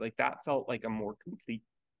 episodes. Like that felt like a more complete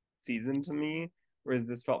season to me, whereas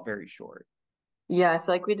this felt very short. Yeah, I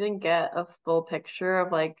feel like we didn't get a full picture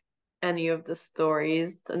of like any of the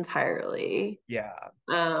stories entirely. Yeah.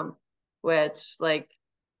 Um, which like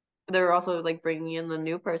they're also like bringing in the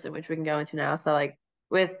new person, which we can go into now. So like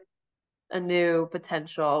with a new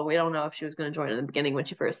potential, we don't know if she was going to join in the beginning when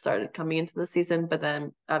she first started coming into the season, but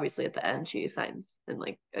then obviously at the end she signs and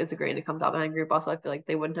like is agreeing to come to Oppenheim Group. Also, I feel like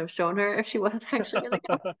they wouldn't have shown her if she wasn't actually going to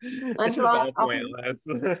go It's onto just all Oppenheim. pointless.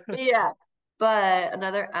 Yeah, but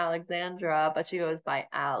another Alexandra, but she goes by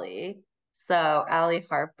Allie. So Allie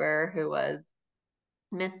Harper, who was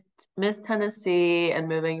Miss Miss Tennessee and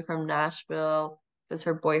moving from Nashville because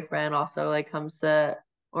her boyfriend also like comes to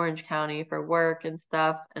Orange County for work and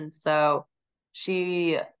stuff. And so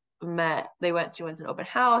she she went to an open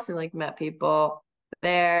house and like met people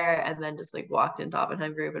there and then just like walked into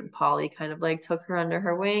Oppenheim Group and Polly kind of like took her under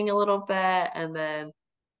her wing a little bit and then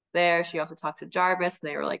there. She also talked to Jarvis, and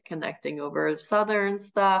they were like connecting over Southern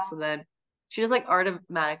stuff. So then she just like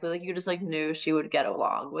automatically, like you just like knew she would get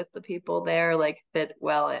along with the people there, like fit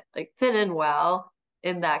in well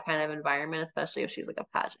in that kind of environment, especially if she's like a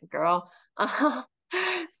pageant girl.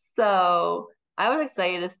 So I was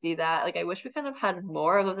excited to see that. Like I wish we kind of had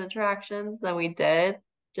more of those interactions than we did,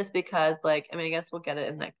 just because like I mean I guess we'll get it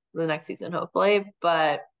in the next season hopefully,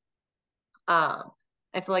 but I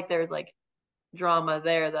feel like there's like drama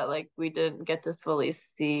there that like we didn't get to fully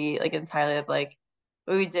see like entirely of like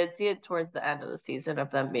but we did see it towards the end of the season of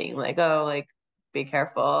them being like, oh, like be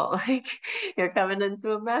careful. Like you're coming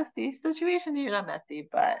into a messy situation. You're not messy,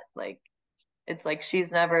 but like it's like she's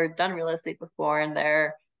never done real estate before and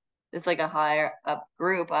it's like a higher up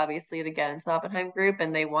group obviously to get into the Oppenheim group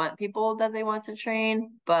and they want people that they want to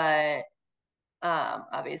train, but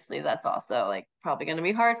obviously that's also like probably going to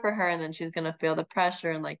be hard for her and then she's going to feel the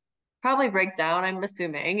pressure and like probably break down, I'm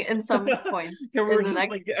assuming, in some point And in we're the just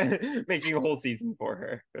next. like making a whole season for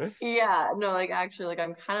her. Yeah, no, like actually like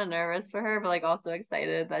I'm kind of nervous for her but like also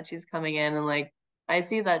excited that she's coming in and like I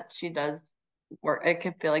see that she does work. I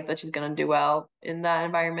can feel like that she's going to do well in that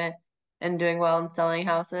environment and doing well in selling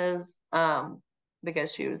houses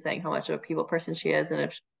because she was saying how much of a people person she is and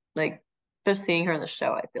if like just seeing her in the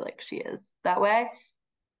show I feel like she is that way.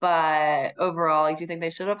 But overall, like, do you think they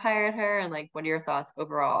should have hired her? And like, what are your thoughts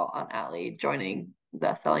overall on Allie joining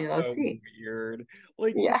the Selling the So OC? weird.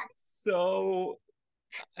 Like Yeah, this is so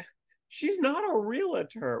she's not a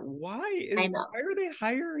realtor. I know. Why are they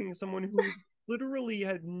hiring someone who's literally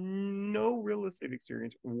had no real estate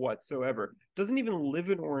experience whatsoever? Doesn't even live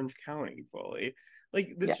in Orange County fully.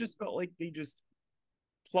 Like this Yeah, just felt like they just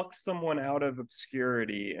plucked someone out of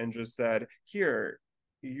obscurity and just said, "Here,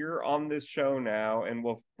 you're on this show now, and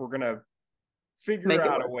we're gonna figure make it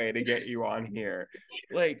out a work. way to get you on here."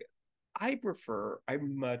 Like, I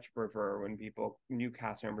much prefer when new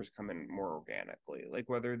cast members come in more organically. Like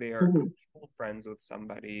whether they are Hmm. actual friends with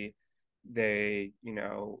somebody, they,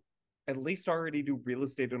 at least already do real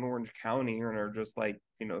estate in Orange County and are just like,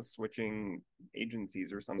 switching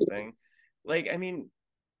agencies or something. Like, I mean,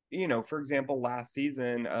 for example, last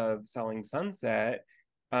season of Selling Sunset,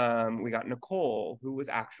 we got Nicole, who was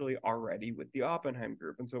actually already with the Oppenheim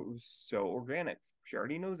group. And so it was so organic. She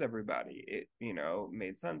already knows everybody. It,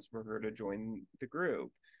 made sense for her to join the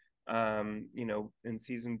group. In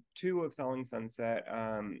season 2 of Selling Sunset,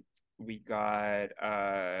 we got,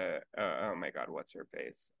 oh my God, what's her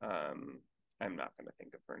face? I'm not going to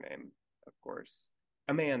think of her name, of course.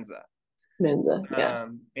 Amanza. Menza, yeah.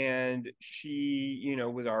 And she,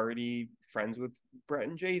 was already friends with Brett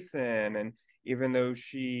and Jason. And even though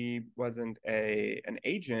she wasn't an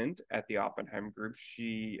agent at the Oppenheim Group,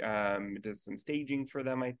 she did some staging for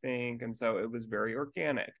them, I think. And so it was very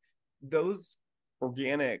organic. Those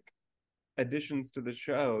organic additions to the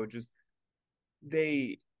show just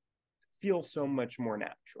they feel so much more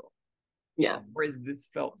natural. Yeah. Whereas this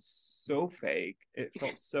felt so fake. It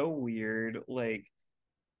felt so weird. Like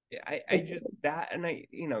I just that and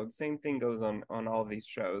the same thing goes on all these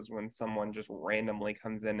shows when someone just randomly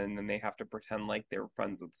comes in and then they have to pretend like they're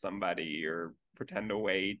friends with somebody or pretend a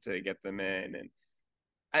way to get them in and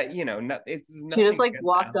it's She just nothing like against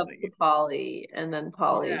walked up to Allie. Polly and then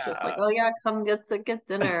Polly is just like, Yeah. oh yeah, come get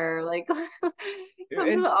dinner. Like Come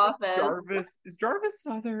to And the like, office. Jarvis, is Jarvis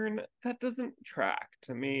Southern? That doesn't track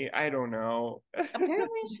to me. I don't know. Apparently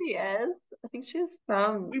she is. I think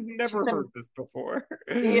We've she's never heard in, this before.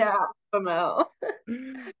 yeah, from out.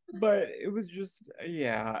 But it was just,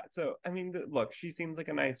 yeah. So, I mean, look, she seems like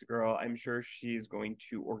a nice girl. I'm sure she's going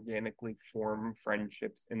to organically form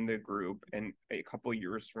friendships in the group. And a couple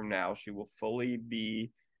years from now, she will fully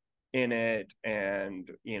be in it and,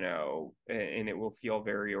 and it will feel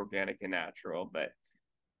very organic and natural. But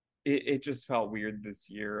it just felt weird this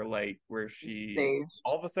year, like where she Staged.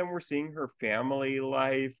 all of a sudden we're seeing her family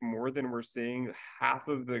life more than we're seeing half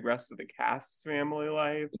of the rest of the cast's family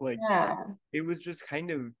life. Like Yeah. it was just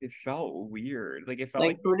it felt weird. Like it felt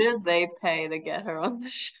Like like who did they pay to get her on the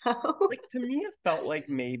show? to me it felt like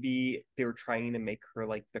maybe they were trying to make her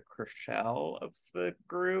like the Chrishell of the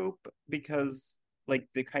group because like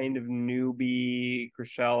the kind of newbie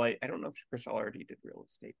Chrishell, I don't know if Chrishell already did real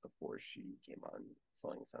estate before she came on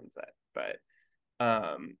Selling Sunset, but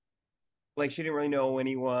um like she didn't really know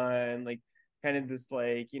anyone, like kind of this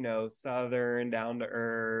like southern down to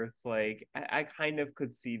earth, like I kind of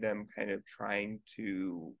could see them kind of trying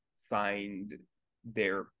to find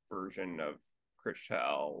their version of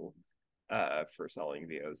Chrishell for Selling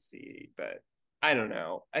the OC, but I don't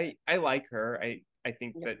know, I like her, I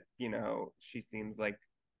think that she seems like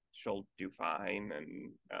she'll do fine,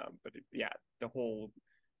 and but yeah, the whole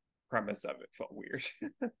premise of it felt weird.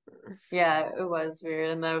 Yeah, it was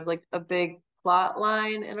weird. And that was like a big plot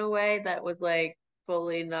line in a way that was like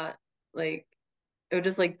fully not like it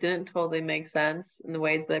just like didn't totally make sense in the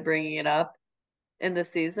ways they're bringing it up in the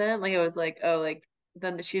season. Like it was like, oh, like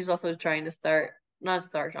then she's also trying to start not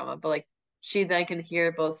start drama, but like she then can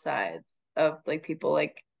hear both sides of like people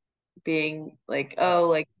like being like, oh,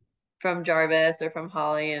 like from Jarvis or from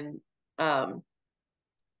Holly um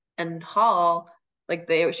and Hall, like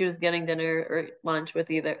she was getting dinner or lunch with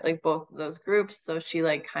either like both of those groups, so she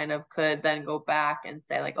like kind of could then go back and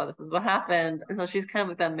say like, oh, this is what happened, and so she's kind of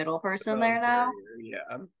like that middle person The there now. carrier,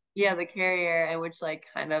 yeah. Yeah, the carrier, and which like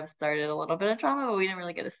kind of started a little bit of drama, but we didn't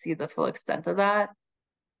really get to see the full extent of that.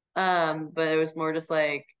 But it was more just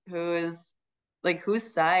like whose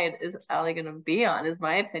side is Allie gonna be on, is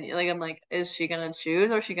my opinion. Like I'm like, is she gonna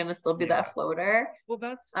choose or is she gonna still be Yeah. that floater? Well,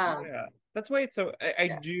 that's Um, yeah. That's why it's so I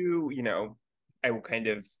yeah, do, I will kind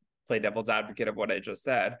of play devil's advocate of what I just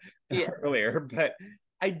said yeah, earlier, but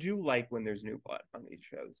I do like when there's new blood on these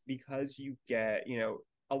shows because you get,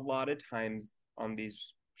 a lot of times on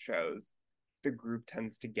these shows, the group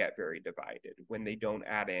tends to get very divided when they don't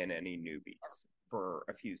add in any newbies for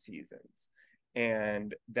a few seasons.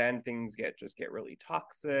 And then things get really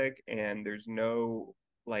toxic and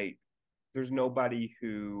like there's nobody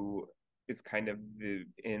who is kind of the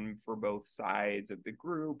in for both sides of the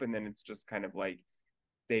group, and then it's just kind of like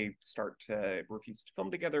they start to refuse to film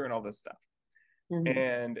together and all this stuff. mhm.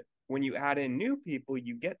 And when you add in new people,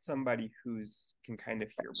 you get somebody who's can kind of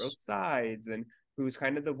hear both sides and who's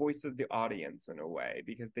kind of the voice of the audience in a way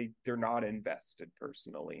because they're not invested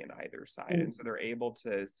personally in either side, and so they're able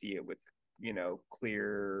to see it with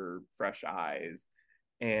clear fresh eyes.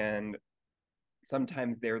 And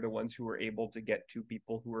sometimes they're the ones who are able to get two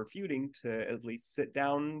people who are feuding to at least sit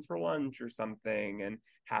down for lunch or something and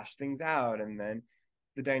hash things out, and then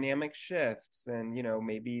the dynamic shifts, and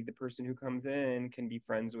maybe the person who comes in can be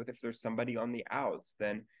friends with, if there's somebody on the outs,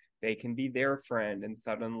 then they can be their friend, and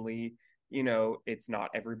suddenly it's not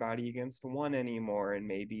everybody against one anymore, and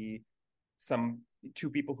maybe some two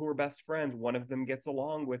people who are best friends, one of them gets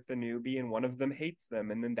along with the newbie and one of them hates them,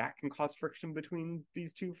 and then that can cause friction between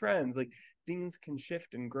these two friends. Like things can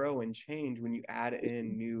shift and grow and change when you add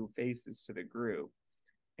in new faces to the group.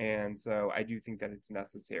 And so I do think that it's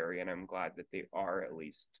necessary, and I'm glad that they are at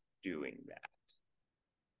least doing that.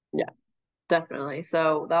 Yeah, definitely.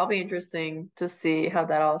 So that'll be interesting to see how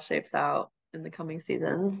that all shapes out in the coming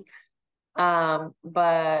seasons.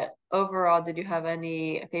 But overall, did you have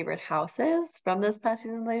any favorite houses from this past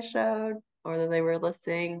season they showed or that they were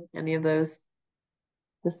listing? Any of those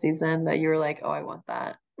this season that you were like, oh, I want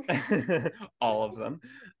that? All of them.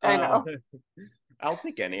 I Uh, know. I'll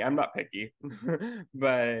take any. I'm not picky.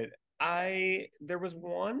 But there was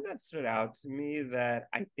one that stood out to me that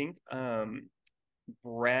I think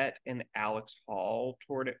Brett and Alex Hall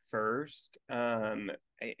toured it first.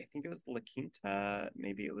 I think it was La Quinta,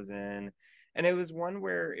 maybe it was in, and it was one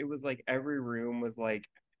where it was like every room was like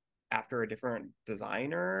after a different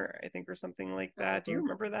designer, I think, or something like that. Do you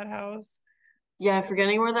remember that house? Yeah, I'm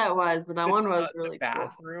forgetting where that was, but that one was The really cool.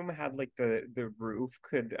 bathroom had like the roof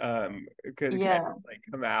could kind Yeah. of like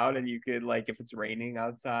come out, and you could like if it's raining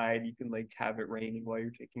outside you can like have it raining while you're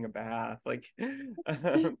taking a bath, like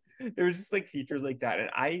there was just like features like that. And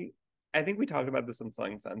I think we talked about this on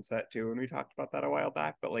Selling Sunset too when we talked about that a while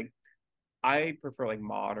back, but like I prefer like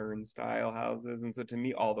modern style houses, and so to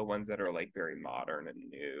me all the ones that are like very modern and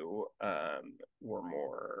new were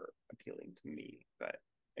more appealing to me. But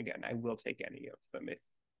again, I will take any of them if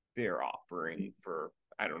they're offering for,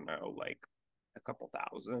 I don't know, like a couple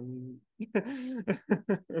thousand.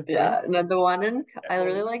 Yeah. No, the one in That I will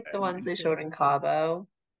really like the ones they depend. showed in Cabo.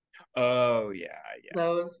 Oh yeah, yeah.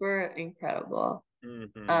 Those were incredible. Hmm.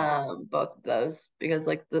 Both of those because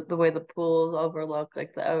like the way the pools overlook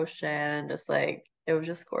like the ocean and just like it was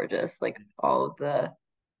just gorgeous. Like all of the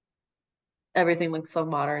everything looks so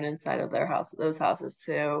modern inside of their house, those houses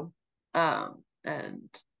too. And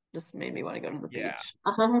just made me want to go to the Yeah. beach.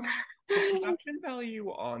 The production value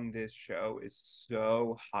on this show is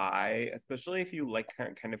so high, especially if you like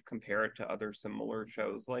kind of compare it to other similar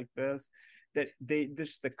shows like this, that they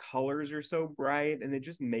just the colors are so bright and it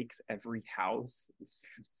just makes every house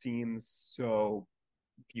seem so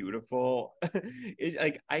beautiful. It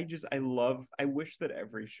like I love, I wish that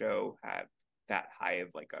every show had that high of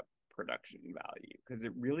like a production value because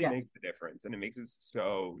it really Yes. makes a difference and it makes it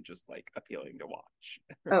so just like appealing to watch.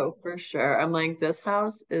 Oh, for sure. I'm like, this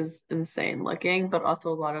house is insane looking, but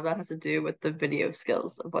also a lot of that has to do with the video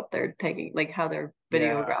skills of what they're taking, like how they're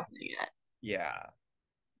Yeah, videographing it yeah.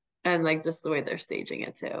 and like just the way they're staging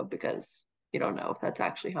it too, because you don't know if that's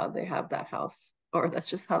actually how they have that house or that's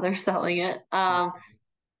just how they're selling it.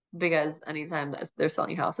 Because anytime that they're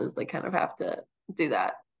selling houses, they kind of have to do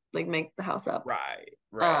that, like make the house up. Right,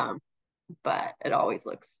 right. Um, but it always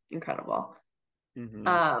looks incredible.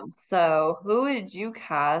 Hmm. So who would you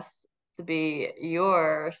cast to be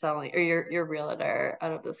your selling or your realtor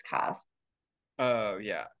out of this cast? Oh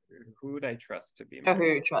yeah. Who would I trust to be Or my who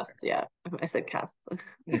you trust? Yeah, I said cast.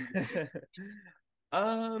 realtor?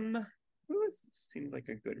 Um, seems like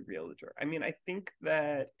a good realtor? I mean, I think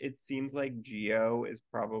that it seems like Geo is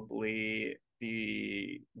probably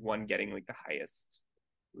the one getting like the highest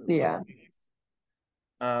Yeah. listings.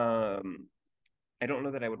 Um, I don't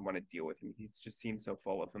know that I would want to deal with him. He's just seems so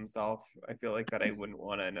full of himself. I feel like that I wouldn't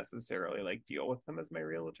want to necessarily like deal with him as my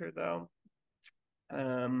realtor though.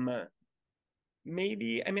 Um,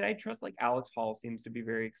 maybe, I mean, I trust like Alex Hall seems to be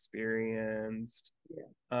very experienced. Yeah.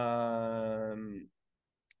 Um,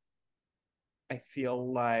 I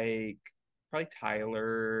feel like probably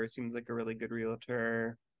Tyler seems like a really good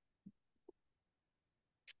realtor.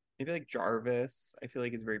 Maybe like Jarvis, I feel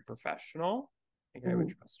like is very professional. I think I would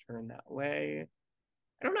Mhm. trust her in that way.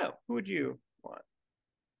 I don't know. Who would you want?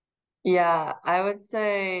 Yeah, I would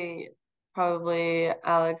say probably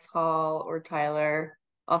Alex Hall or Tyler.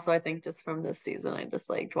 Also, I think just from this season, I just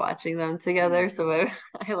liked watching them together, Hmm. so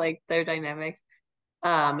I like their dynamics.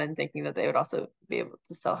 And thinking that they would also be able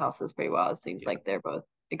to sell houses pretty well. It seems Yeah, like they're both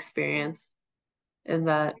experienced in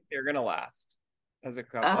that. they're gonna last as a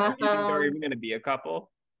couple. Do you think they're Um, even gonna be a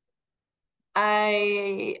couple?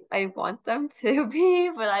 I want them to be,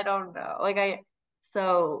 but I don't know.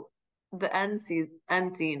 So the end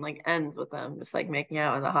scene like ends with them just like making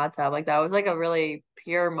out in the hot tub. Like that was like a really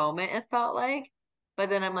pure moment, it felt like. But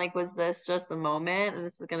then I'm like, was this just a moment and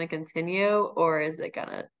this is gonna continue, or is it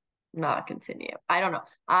gonna not continue? I don't know.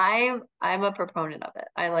 I'm a proponent of it.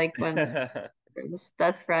 I like when friends,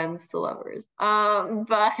 best friends to lovers.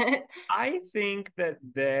 But I think that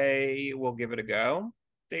they will give it a go,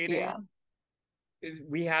 yeah, dating.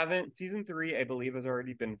 We haven't, season three I believe has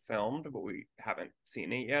already been filmed, but we haven't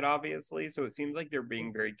seen it yet obviously, so it seems like they're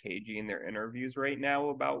being very cagey in their interviews right now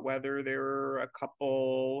about whether they're a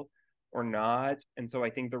couple or not. And so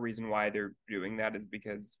I think the reason why they're doing that is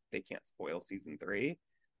because they can't spoil season three.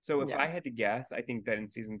 So if I yeah, had to guess, I think that in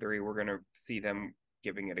season three we're going to see them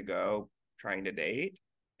giving it a go, trying to date.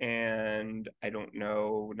 And I don't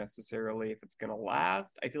know necessarily if it's going to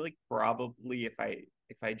last. I feel like probably if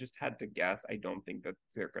I just had to guess, I don't think that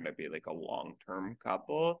they're going to be like a long-term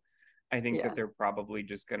couple. I think that yeah. they're probably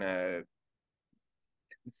just going to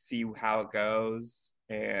see how it goes,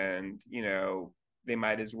 and they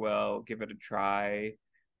might as well give it a try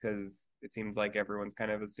because it seems like everyone's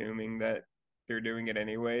kind of assuming that they're doing it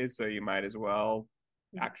anyway, so you might as well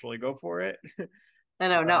actually go for it. I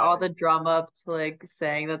know, now But all the drum ups like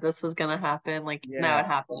saying that this was gonna happen, like now yeah, it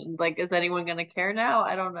happened. Like, is anyone gonna care now?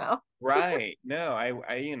 I don't know. right. No,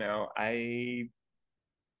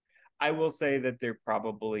 I will say that they're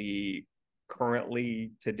probably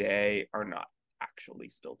currently today are not actually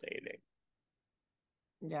still dating.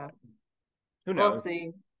 Yeah. Who We'll knows?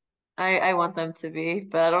 see. I want them to be,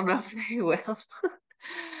 but I don't know if they will.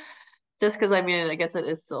 Just because I mean, I guess it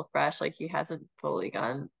is still fresh. Like he hasn't fully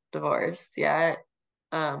gone divorced yet.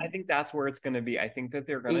 I Um, think that's where it's going to be. I think that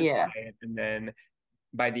they're going to yeah, try it, and then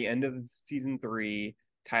by the end of season three,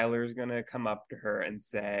 Tyler's going to come up to her and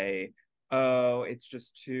say, "Oh, it's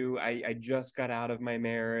just too. I just got out of my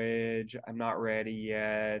marriage. I'm not ready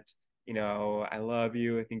yet. You know, I love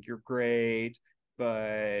you. I think you're great,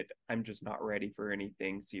 but I'm just not ready for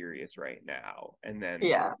anything serious right now." And then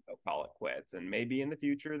yeah, they'll call it quits. And maybe in the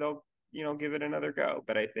future they'll, give it another go.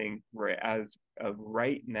 But I think right as of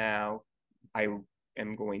right now, I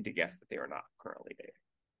am going to guess that they are not currently dating.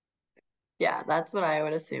 yeah. That's what I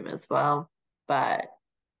would assume as well. But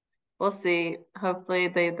we'll see. Hopefully,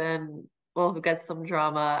 they then will get some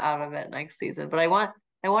drama out of it next season. But I want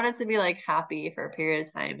it to be like happy for a period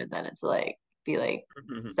of time, and then it's like be like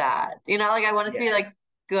sad. Like I want it to be Yeah. like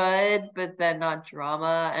good, but then not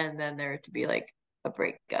drama, and then there to be like a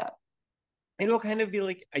breakup. It'll kind of be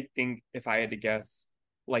like, I think, if I had to guess,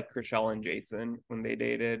 like Chriselle and Jason when they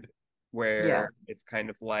dated, Yeah. where it's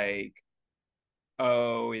kind of like,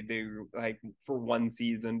 oh, they like for one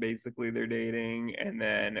season basically they're dating, and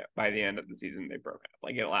then by the end of the season they broke up.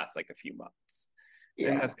 Like it lasts like a few months. And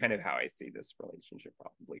Yeah. that's kind of how I see this relationship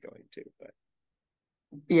probably going too. But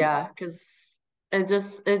Yeah, because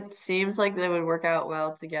it seems like they would work out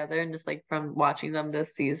well together and just like from watching them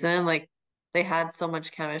this season, like they had so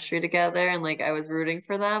much chemistry together and like I was rooting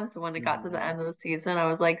for them. So when it got to the Mhm. end of the season, I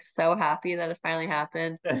was like so happy that it finally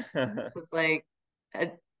happened. It was like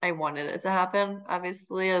I wanted it to happen,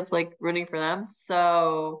 obviously. I was like rooting for them.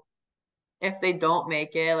 So if they don't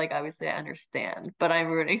make it, like obviously I understand, but I'm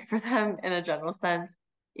rooting for them in a general sense.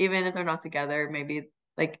 Even if they're not together, maybe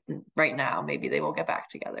like right now, maybe they will get back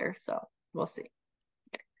together. So we'll see.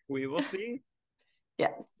 We will see.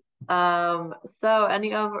 Yeah. So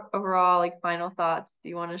any overall like final thoughts do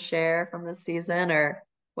you want to share from this season or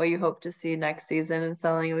what you hope to see next season in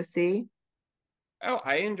Selling OC? Oh,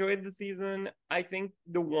 I enjoyed the season. I think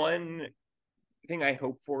the one thing I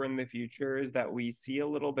hope for in the future is that we see a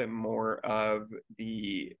little bit more of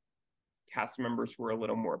the cast members who are a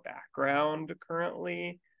little more background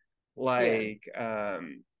currently, Yeah. like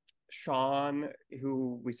Sean,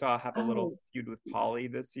 who we saw have a little Oh, feud with Polly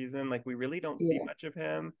this season. Like we really don't see yeah. much of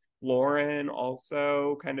him. Lauren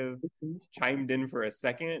also kind of chimed in for a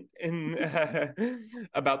second in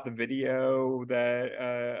about the video that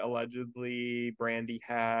allegedly Brandy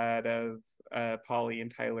had of Polly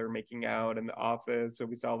and Tyler making out in the office. So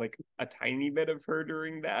we saw like a tiny bit of her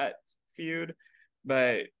during that feud,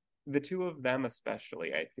 but the two of them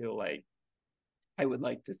especially, I feel like I would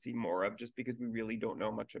like to see more of just because we really don't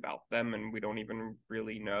know much about them and we don't even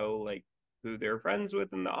really know like who they're friends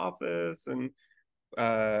with in the office and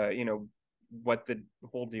what the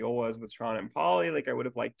whole deal was with Sean and Polly. Like I would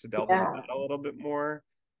have liked to delve into Yeah. that a little bit more.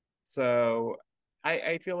 So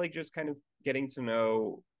I feel like just kind of getting to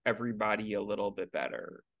know everybody a little bit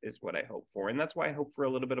better is what I hope for. And that's why I hope for a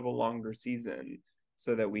little bit of a longer season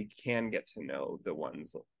so that we can get to know the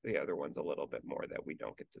other ones a little bit more that we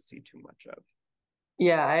don't get to see too much of.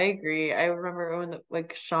 Yeah, I agree. I remember when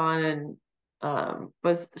like Sean and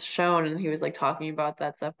was shown and he was like talking about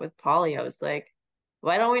that stuff with Polly. I was like,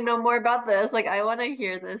 why don't we know more about this? Like I want to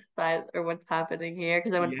hear this side or what's happening here.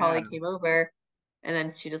 Because then when Yeah. Polly came over and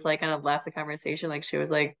then she just like kind of left the conversation, like she was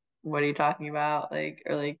like, what are you talking about? Like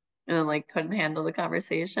or like and then like couldn't handle the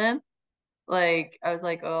conversation. Like I was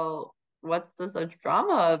like, oh, what's this a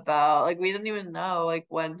drama about? Like we didn't even know like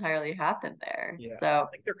what entirely happened there. Yeah. So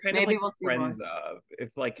Like they're kind of maybe like we'll see more. friends of,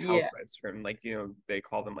 if like Yeah. housewives term, like, they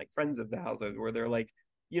call them like friends of the housewives, where they're like,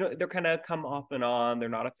 they're kind of come off and on. They're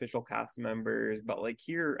not official cast members, but like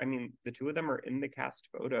here, I mean, the two of them are in the cast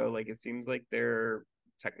photo. Like it seems like they're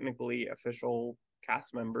technically official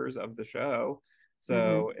cast members of the show. Hmm.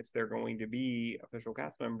 So if they're going to be official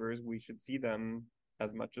cast members, we should see them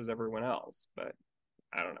as much as everyone else. But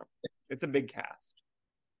I don't know. It's a big cast.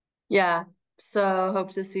 Yeah. So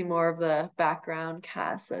hope to see more of the background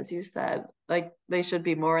cast, as you said. Like they should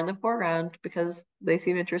be more in the foreground because they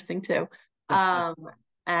seem interesting too. Um,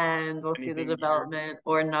 and we'll see the Anything weird? development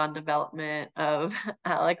or non-development of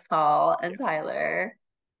Alex Hall and Yeah. Tyler.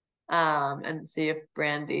 And see if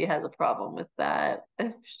Brandy has a problem with that.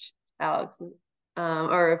 If Alex,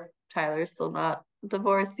 or if Tyler's still not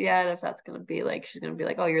divorced yet, if that's gonna be like she's gonna be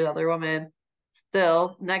like, oh, you're the other woman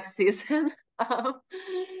still next season. Um,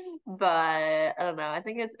 but I don't know. I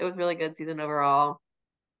think it was really good season overall,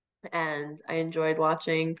 and I enjoyed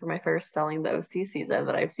watching for my first Selling the OC season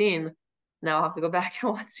that I've seen. Now I'll have to go back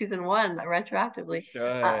and watch season one You retroactively.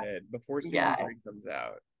 Uh, should before season yeah, three comes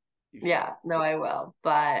out. You should. Yeah, no, I will.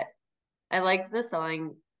 But I like the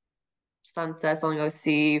Selling Sunset, Selling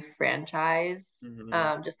OC franchise,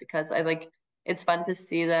 Hmm. just because I like it's fun to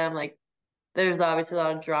see them. Like, there's obviously a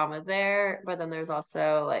lot of drama there, but then there's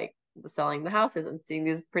also like selling the houses and seeing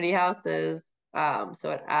these pretty houses.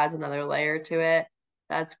 So it adds another layer to it.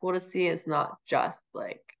 That's cool to see. It's not just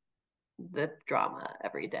like the drama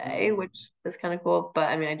every day, Hmm. which is kind of cool. But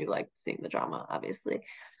I mean, I do like seeing the drama, obviously.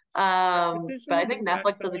 Decision But to I think bring back Netflix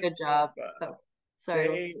does a Selling good job. Tampa. Oh, sorry.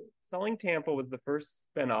 They Selling Tampa was the first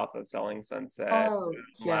spinoff of Selling Sunset. Oh,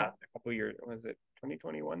 yeah. Last a couple years, was it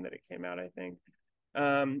 2021 that it came out, I think.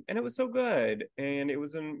 And it was so good, and it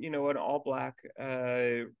was an an all black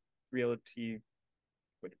realty,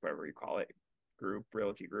 whatever you call it,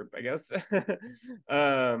 realty group, I guess.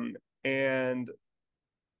 um, and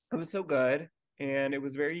it was so good, and it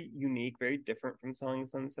was very unique, very different from Selling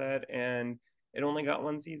Sunset, and it only got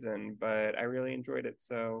one season, but I really enjoyed it.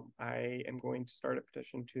 So I am going to start a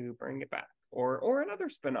petition to bring it back, or another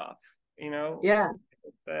spinoff. Yeah.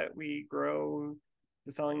 That we grow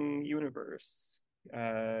the Selling universe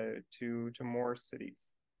to more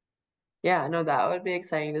cities. Yeah, no, that would be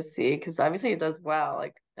exciting to see because obviously it does well.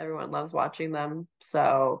 Like everyone loves watching them.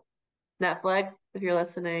 So Netflix, if you're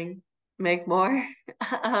listening, make more.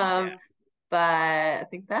 Yeah. Um, but I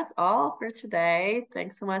think that's all for today.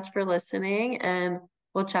 Thanks so much for listening, and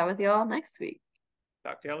we'll chat with you all next week.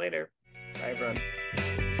 Talk to y'all later. Bye, everyone.